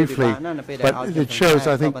briefly, but it shows,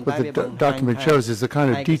 I think, what the document shows is the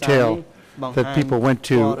kind of detail that people went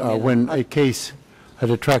to when a case had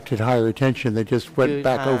attracted higher attention. They just went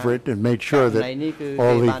back over it and made sure that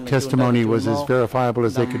all the testimony was as verifiable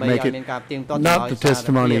as they could make it. Not the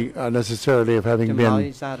testimony necessarily of having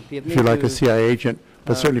been, if you like, a CIA agent,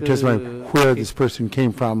 but certainly testifying where this person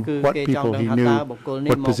came from, what people he knew,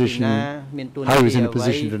 what position, how he was in a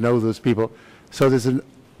position to know those people. So there's an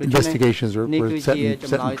investigations were set in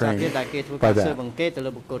train by that.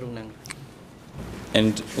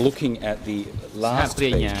 And looking at the last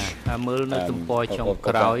page of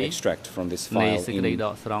that extract from this file in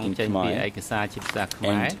Khmer,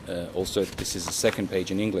 and also this is the second page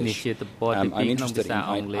in English, I'm interested in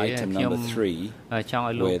item number 3, where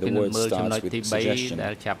the word starts with suggestion.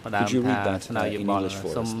 Could you read that in English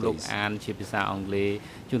for us, please?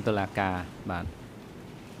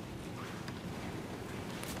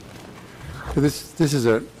 So this is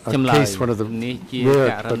a case, one of the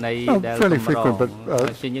rare, but fairly frequent, but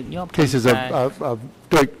cases of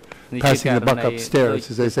passing the buck upstairs,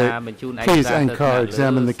 as they say. Please, Ankar,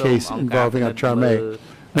 examine the case involving Charme.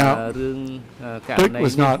 Now, Dick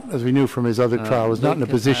was not, as we knew from his other trial, was not in a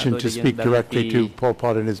position to speak directly to Pol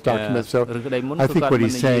Pot in his documents. So I think what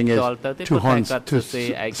he's saying is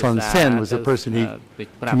Son Sen was the person he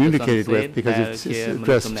communicated with, because it's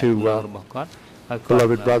addressed to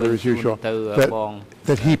beloved brother as usual,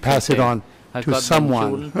 that he pass it on to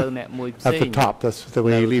someone at the top. That's the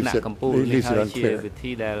way he leaves it. He leaves it unclear.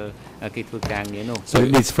 So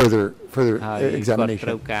it needs further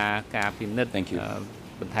examination. Thank you.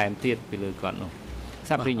 បន្ថែមទៀតពីលើគាត់នោះ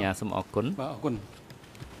សាប់រិញ្ញាសូមអរគុណបាទអ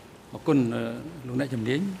រគុណលោកអ្នកជំ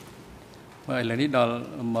នាញបើឥឡូវនេះដល់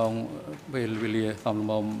ម៉ោងពេលវេលាសំ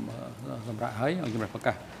លមសម្រាប់ហើយអង្គជំរះប្រ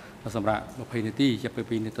កាសសម្រាប់20នាទីចាប់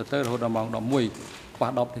ពី2នាទីទៅរហូតដល់ម៉ោង11ប៉ះ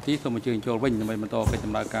10នាទីសូមអញ្ជើញចូលវិញដើម្បីបន្តកិច្ច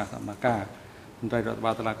ដំណើរការសកម្មភាពមន្ត្រីរដ្ឋ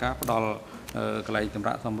បាលតុលាការផ្ដល់កន្លែងសម្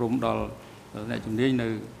រាប់សម្រុំដល់អ្នកជំនាញនៅ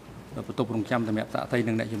បន្ទប់រងចាំសម្រាប់សាកសី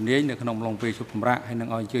និងអ្នកជំនាញនៅក្នុងអំឡុងពេលជប់សម្រាកហើយនឹង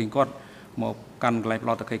ឲ្យអញ្ជើញគាត់មកកាន់កន្លែងផ្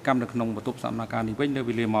ដល់តក្កកម្មនៅក្នុងបន្ទប់សកម្មភាពនេះវិញនៅ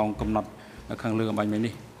វេលាម៉ោងកំណត់ខាងលើអំបញ្ញមិញ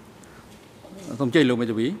នេះសូមអញ្ជើញលោកមេ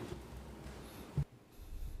ធាវី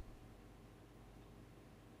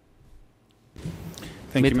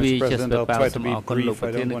Thank you, Mr. President. I'll try to be brief.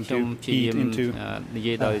 I don't want to eat into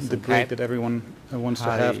the debate that everyone wants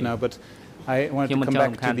to have now, but I wanted to come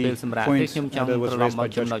back to the point that was raised by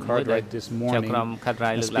Judge Cartwright this morning,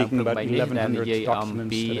 speaking about 1,100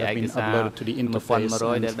 documents that have been uploaded to the interface.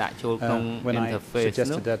 And when I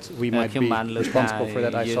suggested that we might be responsible for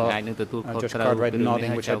that, I saw Judge Cartwright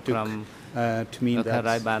nodding, which I took to mean that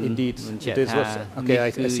indeed this was okay. I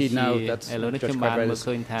see now that Judge Cartwright is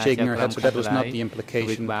shaking her head, so that was not the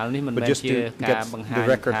implication. But just to get the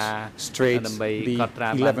record straight, the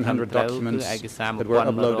 1,100 documents that were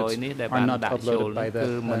uploaded are not uploaded by the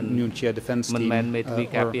Nunchia defense team,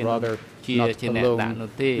 or rather not alone.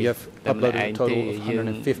 We have uploaded a total of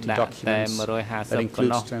 150 documents that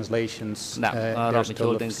includes translations. There's a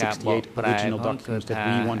total of 68 original documents that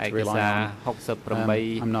we want to rely on.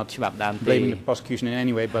 I'm not blaming the prosecution in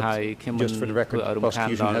any way, but just for the record, the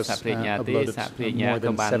prosecution has uploaded more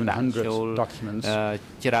than 700 documents. If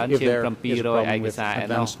there is a problem with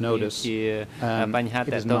advance notice, it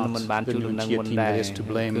is not the Nunchia team that is to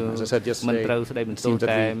blame. As I said yesterday, it seems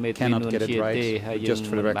that we cannot get it right. But just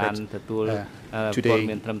for the record, today,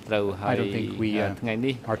 I don't think we are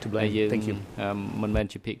to blame. Thank you.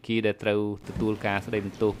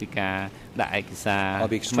 I'll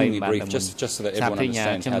be extremely brief, just so that everyone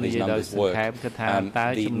understands how these numbers work.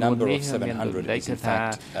 The number of 700 is in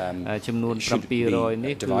fact should be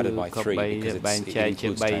divided by 3 because it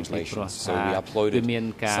includes translations. So we uploaded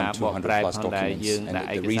some 200 plus documents, and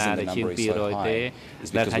the reason the number is so high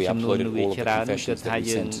is because we uploaded all of the confessions that we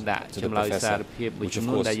sent to the professor, which of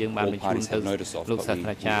course all parties have notice of, but we will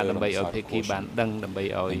earn a portion.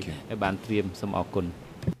 Thank you.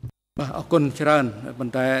 អរគុណច្រើនប៉ុ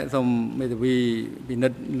ន្តែសូមមេធាវីពិនិ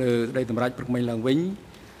ត្យលើក្តីសម្រេចព្រឹកមិញឡើងវិញ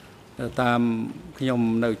តាមខ្ញុំ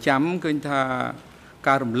នៅចាំឃើញថា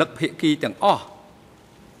ការរំលឹកភាគីទាំងអស់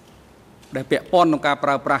ដែលពាក់ព័ន្ធនឹងការប្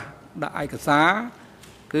រើប្រាស់ដាក់ឯកសារ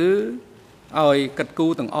គឺឲ្យកិត្តគូ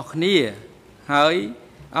ទាំងអស់គ្នាហើយ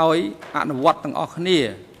ឲ្យអនុវត្តទាំងអស់គ្នា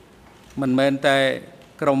មិនមែនតែ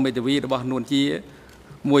ក្រុមមេធាវីរបស់នួនជា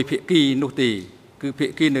មួយភាគីនោះទេគឺភា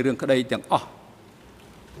គីនៅរឿងក្តីទាំងអស់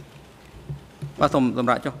បាទសូមសម្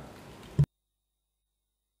រាប់ចុះ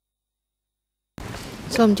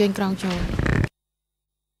សូមអញ្ជើញក្រងចូល